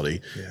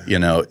quality. Yeah. You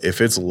know, if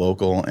it's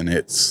local and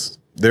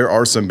there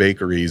are some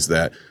bakeries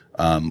that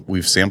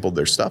we've sampled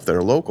their stuff that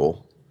are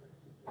local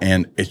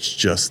and it's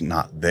just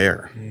not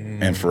there.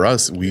 And for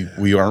us,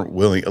 we aren't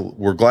willing,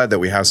 we're glad that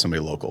we have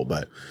somebody local,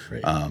 but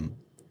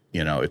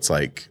you know, it's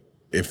like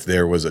if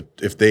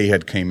they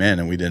had came in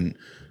and we didn't,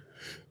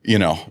 you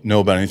know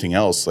about anything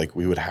else, like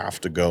we would have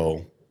to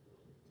go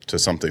to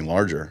something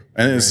larger.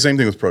 And it's the same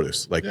thing with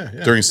produce. Like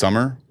during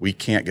summer, we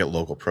can't get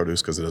local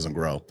produce because it doesn't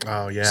grow.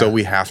 Oh, yeah. So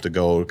we have to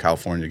go to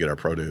California to get our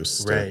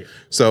produce. Right.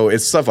 So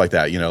it's stuff like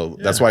that. You know,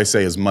 that's why I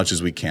say as much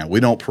as we can. We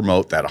don't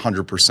promote that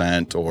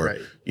 100% or,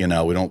 you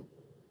know,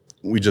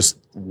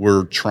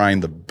 we're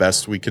trying the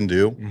best we can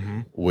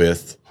do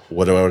with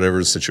whatever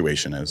the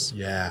situation is.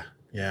 Yeah.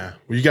 Yeah.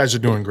 Well, you guys are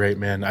doing great,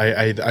 man.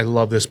 I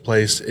love this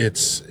place.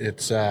 It's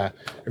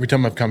every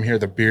time I've come here,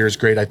 the beer is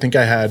great. I think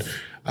I had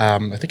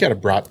a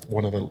brat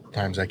one of the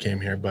times I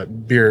came here,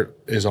 but beer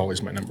is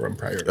always my number one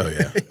priority. Oh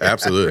yeah,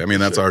 absolutely. I mean,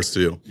 that's ours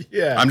too.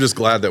 Yeah. I'm just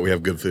glad that we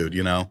have good food,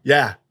 you know?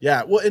 Yeah.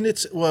 Yeah. Well, and I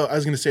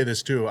was going to say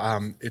this too.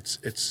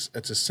 It's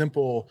a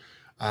simple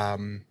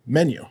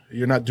menu.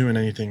 You're not doing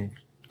anything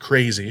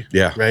crazy.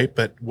 Yeah. Right.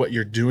 But what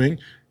you're doing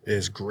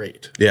is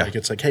great. Yeah. Like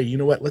it's like, hey, you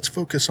know what? Let's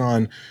focus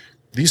on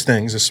these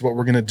things. This is what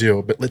we're going to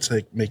do, but let's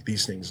like make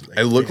these things. Like,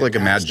 I look like a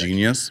mad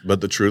genius,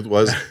 but the truth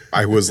was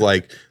I was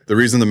like, the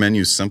reason the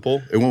menu's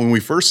simple, and when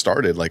we first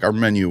started, like our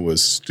menu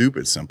was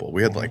stupid simple.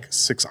 We had like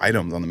 6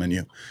 items on the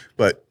menu,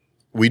 but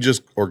we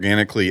just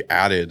organically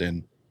added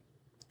and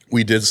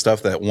we did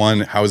stuff that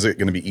how is it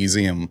going to be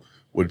easy and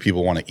would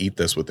people want to eat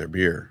this with their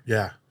beer?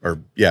 Yeah.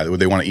 Or would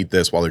they want to eat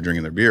this while they're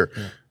drinking their beer?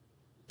 Yeah.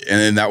 And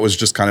then that was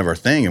just kind of our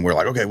thing. And we're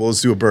like, okay, well,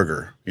 let's do a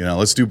burger. You know,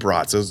 let's do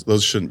brats.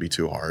 Those shouldn't be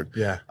too hard.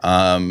 Yeah.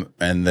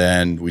 And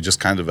then we just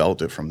kind of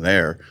developed it from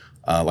there.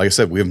 Like I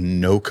said, we have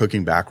no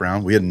cooking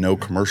background. We had no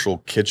commercial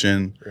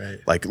kitchen. Right.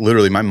 Like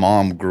literally my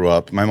mom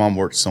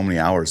worked so many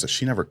hours that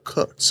she never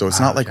cooked. So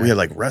it's not like we had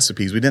like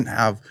recipes. We didn't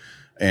have,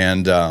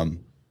 and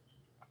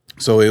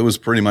so it was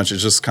pretty much,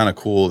 it's just kind of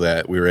cool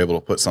that we were able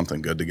to put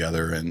something good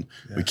together and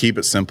we keep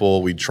it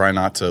simple. We try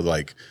not to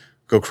like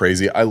go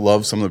crazy. I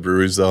love some of the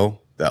breweries though.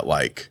 That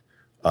like,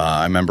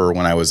 I remember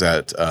when I was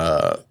at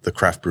the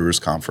Craft Brewers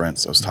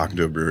Conference, I was talking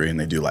to a brewery and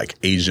they do like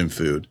Asian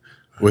food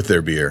with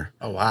their beer.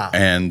 Oh, wow.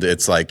 And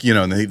it's like, you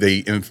know, and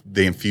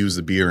they infuse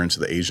the beer into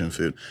the Asian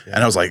food. Yeah.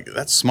 And I was like,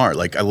 that's smart.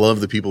 Like, I love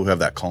the people who have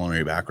that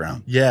culinary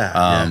background.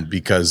 Yeah.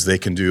 Because they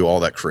can do all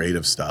that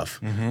creative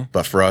stuff.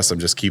 But for us, I'm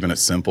just keeping it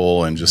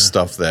simple and just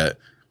stuff that,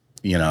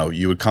 you know,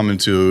 you would come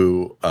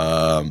into,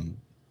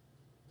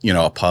 you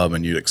know, a pub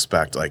and you'd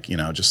expect like, you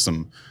know, just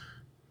some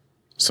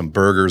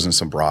burgers and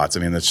some brats. I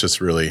mean, that's just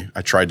really,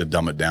 I tried to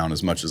dumb it down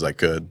as much as I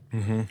could.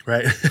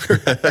 Right.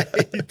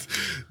 Right.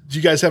 Do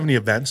you guys have any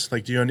events?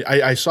 Like,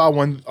 I saw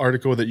one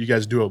article that you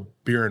guys do a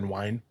beer and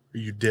wine. Or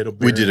you did a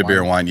beer We did a beer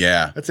and wine,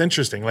 yeah. That's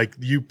interesting. Like,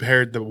 you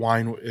paired the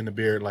wine and the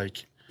beer,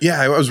 like.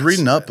 Yeah, I was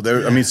reading up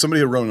there. I mean,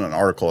 somebody had wrote an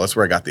article. That's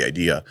where I got the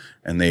idea.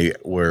 And they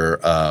were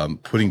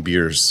putting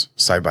beers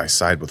side by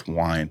side with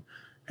wine.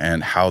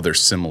 and how they're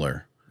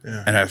similar.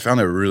 Yeah. And I found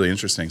that really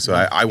interesting. So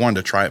I wanted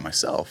to try it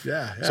myself.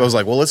 Yeah. So I was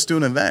like, well, let's do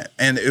an event.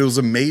 And it was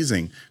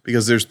amazing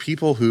because there's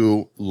people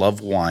who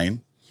love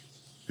wine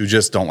who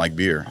just don't like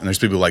beer. And there's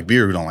people who like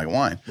beer who don't like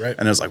wine. Right.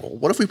 And I was like, well,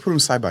 what if we put them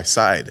side by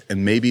side?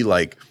 And maybe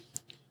like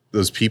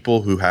those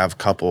people who have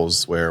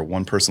couples where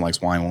one person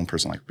likes wine, one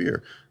person likes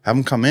beer, have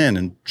them come in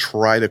and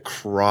try to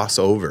cross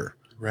over.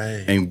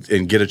 Right.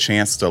 And get a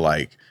chance to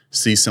like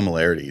see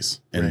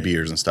similarities in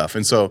beers and stuff.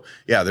 And so,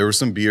 yeah, there were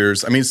some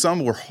beers. I mean,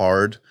 some were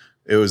hard.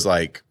 It was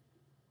like,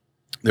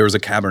 there was a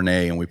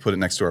Cabernet and we put it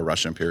next to our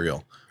Russian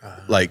Imperial.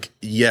 Like,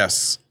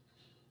 yes,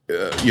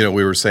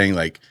 we were saying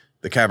like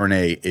the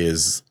Cabernet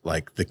is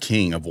like the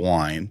king of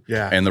wine.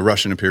 Yeah. And the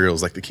Russian Imperial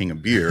is like the king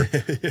of beer.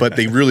 But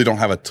they really don't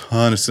have a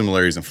ton of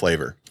similarities in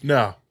flavor.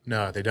 No,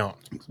 they don't.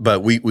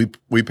 But we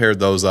paired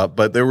those up.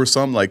 But there were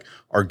some like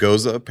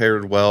Argoza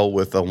paired well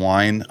with a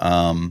wine.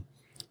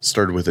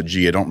 Started with a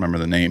G. I don't remember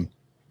the name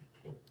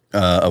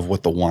of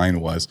what the wine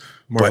was.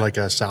 More like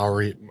a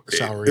sour. It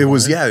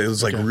was It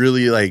was like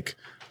really like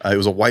it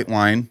was a white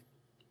wine.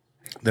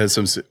 There's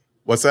some.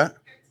 What's that?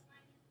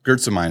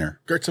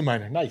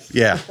 Gewürztraminer. Nice.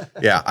 Yeah.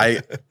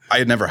 I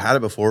had never had it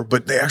before,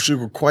 but they actually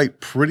were quite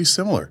pretty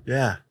similar.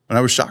 Yeah. And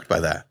I was shocked by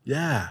that.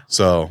 Yeah.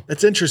 So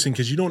that's interesting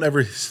because you don't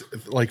ever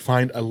like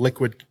find a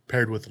liquid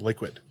paired with a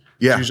liquid.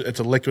 Yeah. It's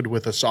a liquid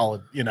with a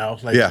solid,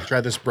 try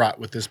this brat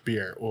with this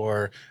beer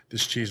or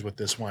this cheese with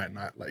this wine,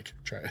 not like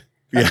try.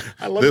 Yeah.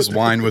 I love this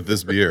wine with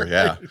this beer.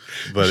 Yeah.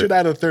 But you should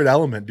add a third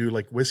element, do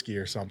like whiskey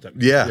or something.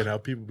 Yeah.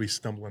 People be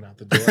stumbling out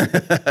the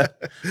door.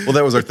 Well,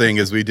 that was our thing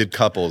is we did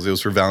couples. It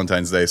was for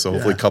Valentine's Day. So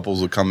hopefully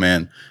couples would come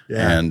in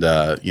and,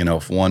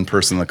 if one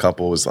person in the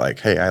couple was like,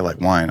 hey, I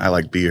like wine, I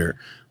like beer,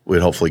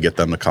 we'd hopefully get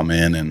them to come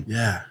in and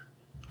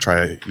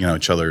try,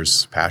 each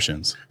other's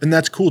passions. And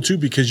that's cool too,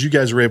 because you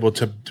guys were able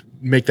to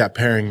make that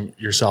pairing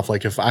yourself.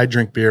 Like if I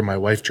drink beer, my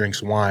wife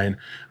drinks wine,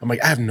 I'm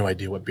like, I have no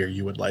idea what beer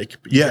you would like.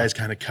 But you guys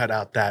kind of cut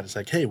out that. It's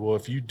like, hey, well,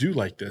 if you do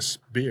like this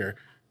beer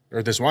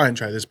or this wine,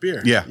 try this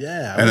beer. Yeah.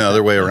 Yeah. And the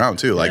other way around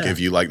too. Like if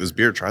you like this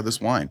beer, try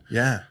this wine.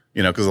 Yeah.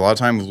 Because a lot of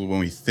times when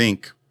we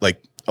think,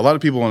 like a lot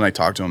of people, when I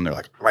talk to them, they're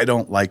like, I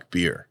don't like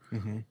beer.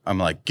 Mm-hmm. I'm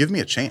like, give me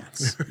a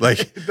chance.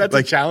 Like that's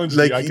a challenge.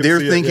 Like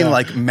they're thinking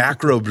like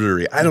macro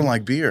brewery. I don't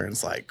like beer. And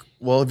it's like,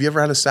 well, have you ever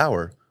had a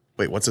sour?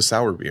 Wait, what's a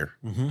sour beer?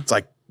 Mm-hmm. It's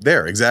like,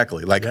 there,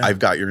 exactly. Like I've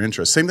got your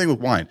interest. Same thing with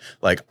wine.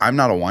 Like I'm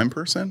not a wine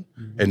person,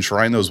 and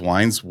trying those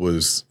wines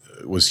was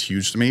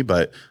huge to me.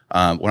 But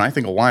when I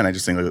think of wine, I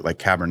just think of like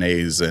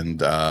Cabernets and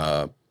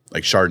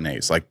like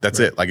Chardonnays. Like that's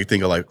it. Like I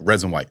think of like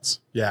reds and whites.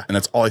 Yeah, and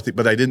that's all I think.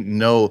 But I didn't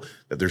know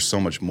that there's so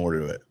much more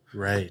to it.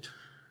 Right.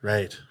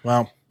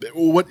 Well,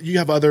 what you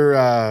have other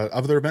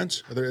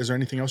events? Is there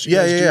anything else you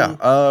guys do?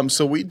 Yeah.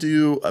 So we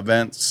do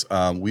events.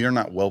 We are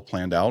not well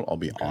planned out. I'll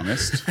be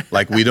honest.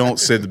 Like we don't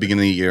sit at the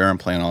beginning of the year and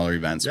plan all our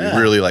events. We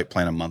really like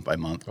plan a month by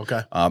month.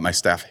 Okay. My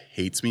staff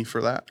hates me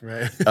for that.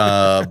 Right.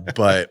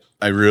 But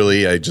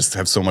I just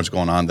have so much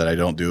going on that I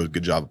don't do a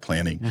good job of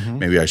planning. Mm-hmm.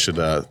 Maybe I should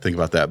think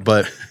about that.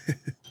 But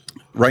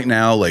right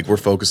now, like we're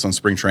focused on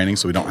spring training,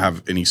 so we don't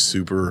have any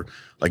super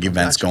like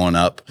events going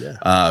up.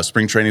 Yeah.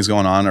 Spring training's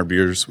going on. Our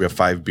beers, we have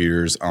 5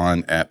 beers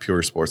on at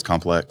Pure Sports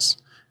Complex,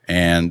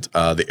 and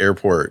the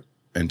airport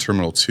and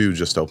Terminal 2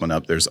 just opened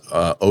up. There's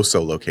a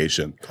Oso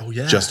location. Oh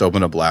yeah. Just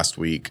opened up last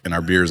week, and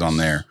our beer's on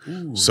there.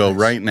 Ooh, so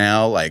right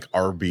now, like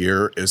our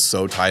beer is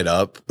so tied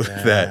up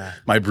that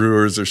my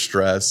brewers are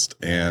stressed,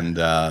 and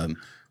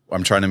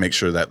I'm trying to make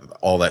sure that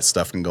all that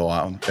stuff can go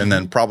out. And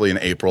then probably in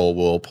April,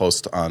 we'll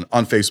post on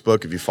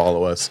Facebook if you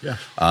follow us.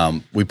 Yeah.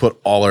 We put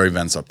all our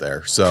events up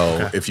there.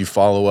 So if you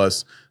follow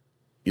us,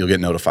 you'll get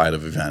notified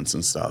of events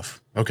and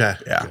stuff. Okay.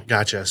 Yeah.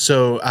 Gotcha.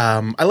 So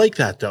I like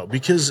that though,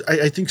 because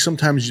I think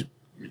sometimes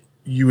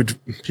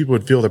people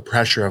would feel the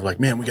pressure of like,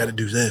 man, we got to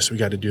do this, we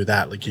got to do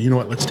that. Like, you know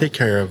what? Let's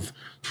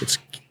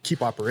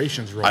keep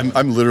operations rolling.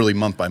 I'm literally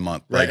month by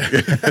month. Like,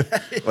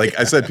 like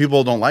I said,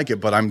 people don't like it,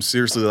 but I'm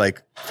seriously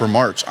like for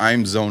March,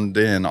 I'm zoned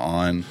in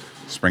on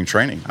spring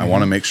training. Mm-hmm. I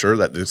want to make sure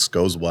that this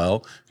goes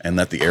well and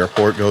that the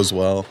airport goes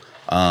well.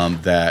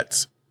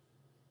 That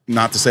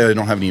not to say I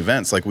don't have any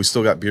events. Like we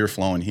still got beer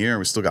flowing here,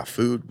 we still got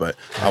food, but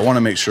I want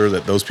to make sure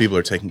that those people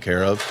are taken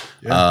care of.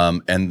 Yeah.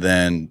 And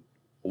then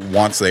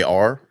once they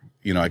are,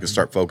 I can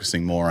start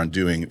focusing more on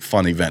doing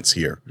fun events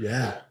here.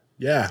 Yeah.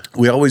 Yeah.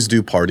 We always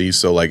do parties.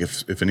 So like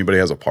if anybody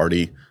has a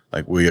party,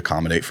 like we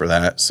accommodate for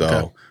that.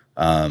 So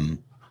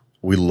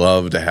we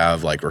love to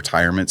have like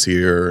retirements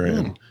here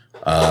and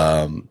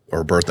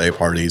or birthday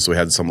parties. We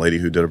had some lady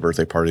who did a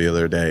birthday party the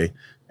other day,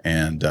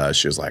 and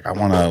she was like, I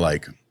want to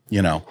like,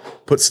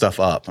 put stuff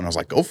up. And I was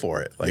like, go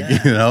for it.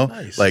 Like,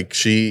 nice. Like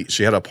she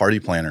had a party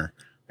planner.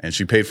 And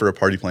she paid for a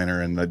party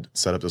planner and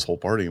set up this whole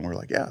party. And we're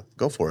like, yeah,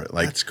 go for it.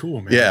 Like that's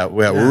cool, man. Yeah.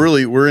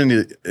 We're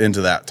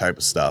into that type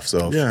of stuff.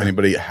 So if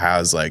anybody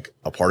has like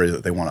a party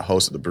that they want to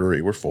host at the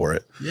brewery, we're for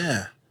it.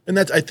 Yeah. And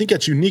I think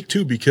that's unique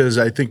too, because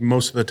I think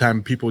most of the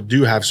time people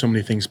do have so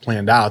many things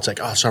planned out. It's like,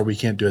 oh, sorry, we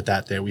can't do it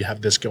that day. We have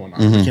this going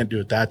on. Mm-hmm. We can't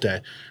do it that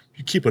day.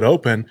 You keep it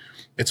open.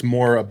 It's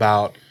more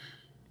about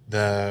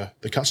the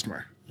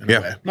customer. in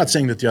a way. I'm not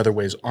saying that the other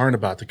ways aren't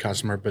about the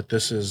customer, but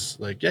this is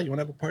like, yeah, you want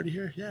to have a party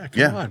here? Yeah,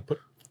 come on, put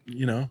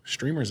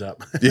streamers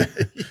up. Yeah.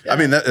 I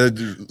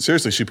mean,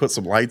 seriously, she put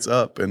some lights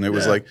up, and it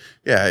was like,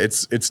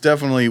 it's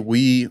definitely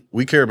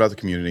we care about the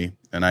community.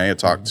 And I had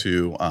talked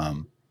to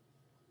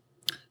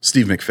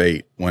Steve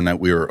McFate when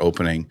we were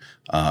opening,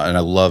 and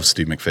I love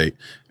Steve McFate,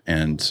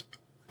 and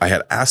I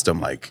had asked him,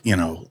 like,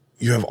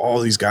 you have all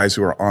these guys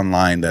who are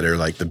online that are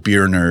like the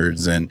beer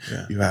nerds, and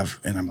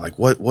and I'm like,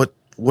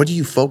 what do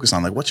you focus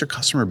on? Like, what's your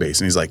customer base?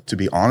 And he's like, to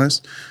be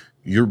honest,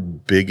 your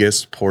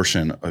biggest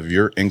portion of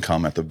your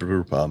income at the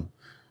brew pub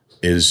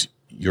is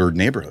your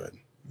neighborhood,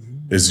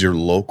 is your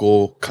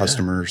local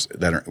customers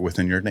that are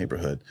within your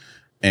neighborhood.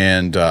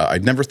 And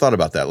I'd never thought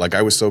about that. Like,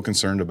 I was so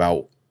concerned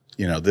about,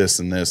 this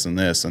and this and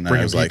this. And then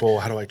I was people,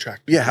 like, how do I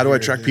attract people? Yeah, how do I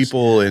attract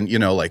people? And,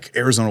 like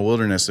Arizona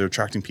Wilderness, they're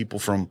attracting people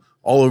from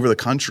all over the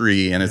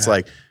country. And it's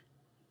like,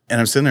 and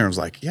I'm sitting there and I was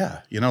like,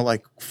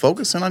 like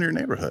focus in on your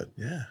neighborhood.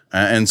 Yeah.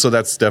 And so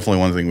that's definitely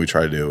one thing we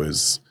try to do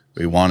is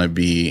we want to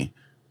be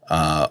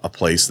a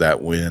place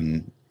that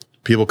when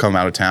people come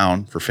out of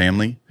town for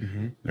family,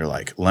 they're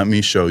like, let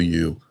me show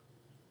you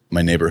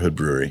my neighborhood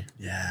brewery.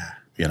 Yeah.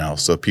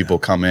 So people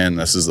come in,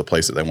 this is the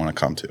place that they want to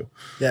come to.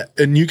 Yeah.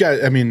 And you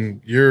guys, I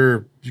mean,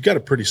 you got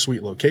a pretty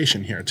sweet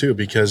location here too,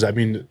 because I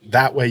mean,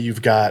 that way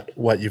you've got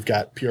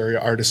Peoria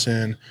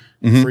Artisan,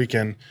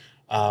 freaking,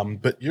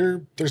 but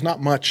there's not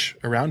much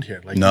around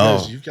here. Like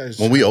you guys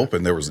when we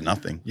opened, there was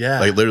nothing. Yeah.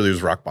 Like literally it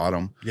was rock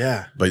bottom.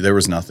 Yeah. But there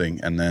was nothing.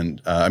 And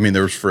then,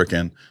 there was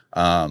frickin',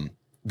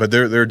 but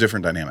they're a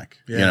different dynamic.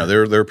 Yeah.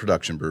 They're a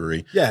production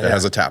brewery that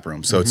has a tap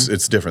room. So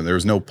it's different. There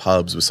was no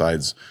pubs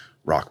besides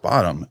rock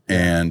bottom.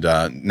 And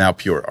now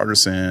Pure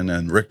Artisan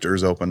and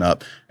Richter's opened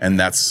up. And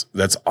that's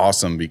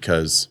awesome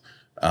because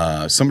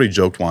somebody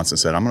joked once and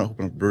said, I'm going to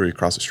open a brewery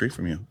across the street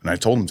from you. And I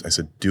told him, I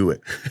said, do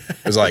it. I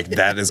was like,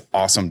 that is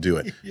awesome. Do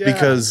it.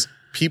 Because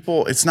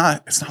people, it's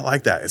not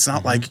like that. It's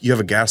not like you have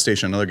a gas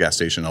station, another gas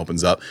station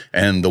opens up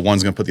and the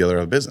one's going to put the other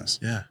out of business.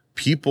 Yeah.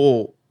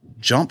 People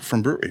jump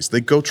from breweries. They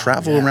go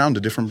travel around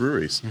to different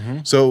breweries.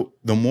 So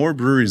the more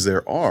breweries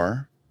there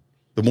are,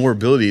 the more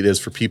ability it is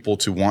for people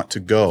to want to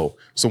go.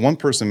 So one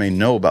person may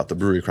know about the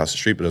brewery across the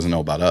street, but doesn't know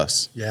about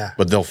us. Yeah.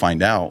 But they'll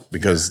find out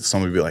because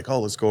somebody will be like,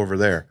 oh, let's go over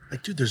there.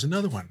 Like, dude, there's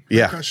another one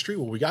across the street.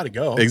 Well, we got to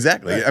go.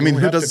 Exactly. Like, I mean,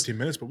 we who have does 15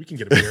 minutes, but we can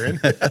get a beer in.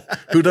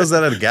 Who does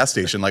that at a gas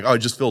station? Like, oh, I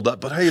just filled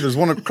up, but hey, there's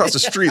one across the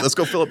street. Let's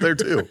go fill up there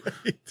too.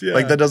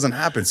 Like that doesn't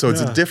happen. So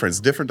it's a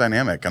different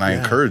dynamic. And I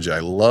encourage it. I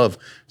love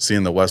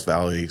seeing the West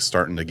Valley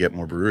starting to get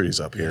more breweries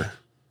up here.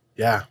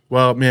 Yeah.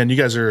 Well, man, you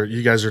guys are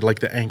like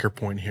the anchor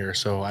point here.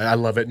 So I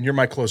love it. And you're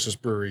my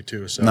closest brewery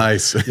too. So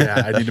nice.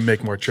 Yeah. I need to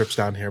make more trips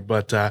down here.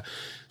 But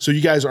so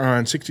you guys are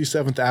on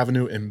 67th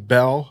Avenue in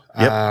Bell.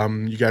 Yep.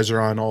 You guys are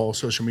on all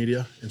social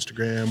media,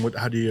 Instagram.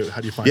 How do you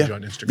find you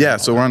on Instagram? Yeah.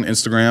 So we're on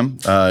Instagram.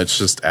 It's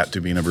just at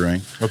Dubina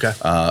Brewing. Okay.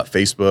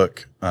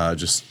 Facebook,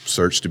 just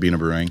search Dubina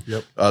Brewing.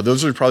 Yep.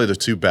 Those are probably the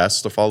two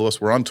best to follow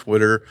us. We're on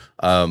Twitter.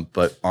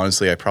 But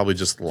honestly, I probably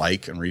just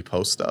like and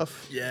repost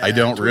stuff. Yeah. I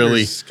don't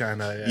Twitter's really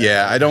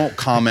kinda, I don't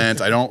comment.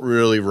 I don't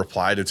really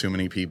reply to too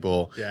many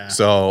people. Yeah.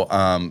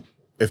 So,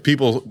 if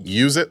people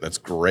use it, that's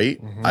great.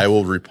 I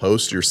will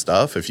repost your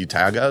stuff if you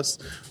tag us,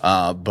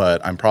 but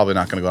I'm probably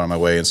not going to go out of my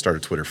way and start a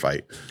Twitter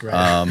fight.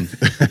 Right.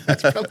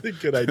 That's probably a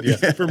good idea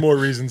for more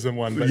reasons than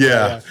one. But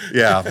yeah.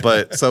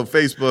 But so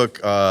Facebook,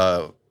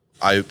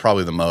 I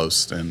probably the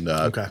most, and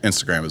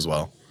Instagram as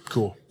well.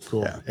 Cool.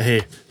 Yeah.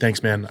 Hey,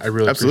 thanks, man. I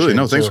really Absolutely. appreciate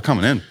No, it. thanks for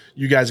coming in.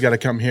 You guys got to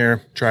come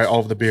here, try all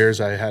of the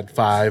beers. I had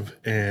 5,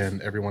 and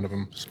every one of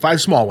them,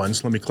 5 small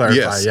ones. Let me clarify.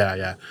 Yes. Yeah.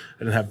 I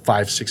didn't have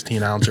 5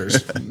 16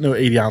 ounces, no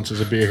 80 ounces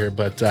of beer here,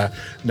 but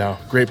no,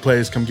 great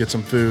place. Come get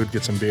some food,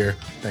 get some beer.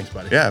 Thanks,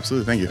 buddy. Yeah,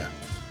 absolutely. Thank you.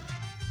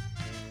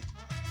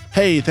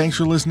 Hey, thanks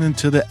for listening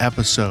to the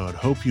episode.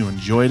 Hope you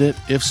enjoyed it.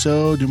 If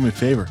so, do me a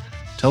favor,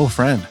 tell a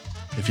friend.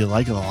 If you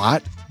like it a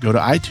lot, go to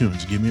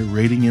iTunes, give me a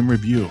rating and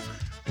review.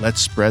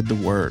 Let's spread the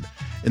word.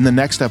 In the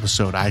next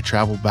episode, I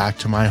travel back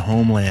to my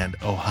homeland,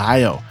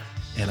 Ohio,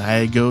 and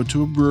I go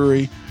to a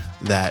brewery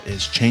that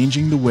is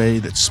changing the way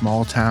that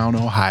small town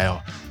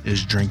Ohio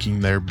is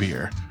drinking their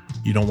beer.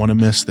 You don't want to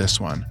miss this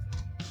one.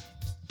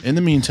 In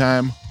the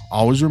meantime,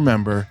 always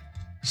remember,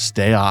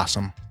 stay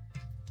awesome.